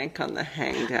on Stank on the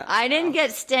Hangdown. I didn't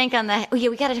get Stank on the...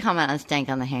 we got to comment on Stank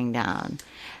on the Hangdown.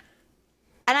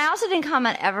 And I also didn't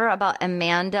comment ever about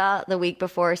Amanda the week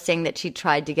before saying that she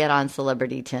tried to get on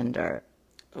Celebrity Tinder.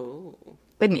 Oh.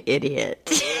 What an idiot.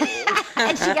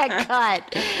 And she got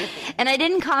cut. And I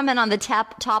didn't comment on the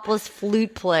topless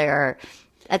flute player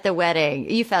at the wedding.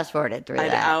 You fast forwarded through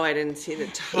that. I didn't see the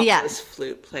topless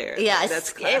flute player. Yeah,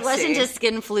 that's classy. It wasn't just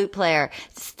skin flute player.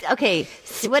 Okay,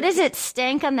 what is it?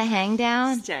 Stank on the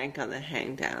Hangdown? Stank on the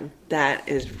Hangdown. That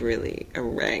is really a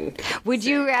rank. Would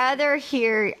you rather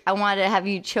hear, I want to have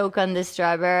you choke on this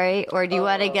strawberry, or do you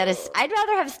want to get I'd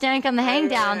rather have Stank on the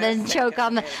Hangdown than choke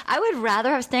on the, I would rather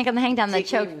have Stank on the Hangdown than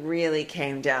choke. We really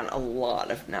came down a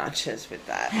lot of notches with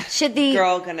that. Should the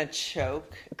Girl Gonna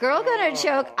Choke? Girl Gonna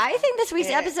Choke. I think this week's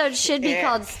episode should be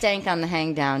called Stank on the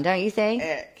Hangdown, don't you think?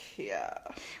 Yeah.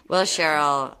 Well,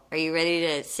 Sheryle, are you ready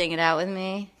to sing it out with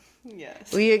me?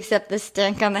 Yes. Will you accept the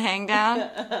Stank on the Hangdown?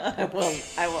 I will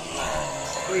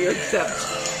not. Will you accept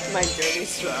my dirty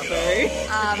strawberry?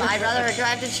 I'd rather, do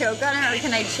I have to choke on it or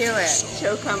can I chew it?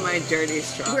 Choke on my dirty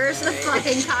strawberry. Where's the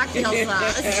fucking cocktail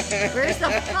sauce? Where's the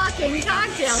fucking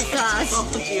cocktail sauce? I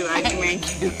told you I can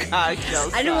make you cocktail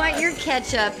sauce. I don't want your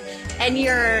ketchup and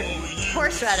your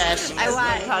horseradish. I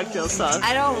want cocktail sauce.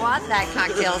 I don't want that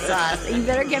cocktail sauce. You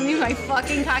better give me my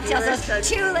fucking cocktail sauce.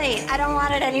 Too late. I don't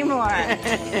want it anymore.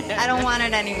 I don't want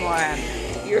it anymore.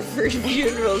 Your first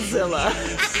funeral Zilla.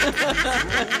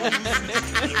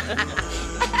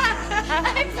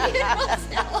 My funeral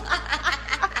Zilla.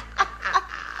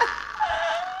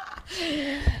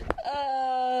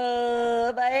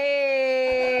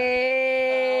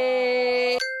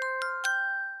 Bye.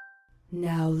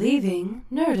 Now leaving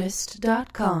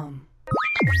Nerdist.com.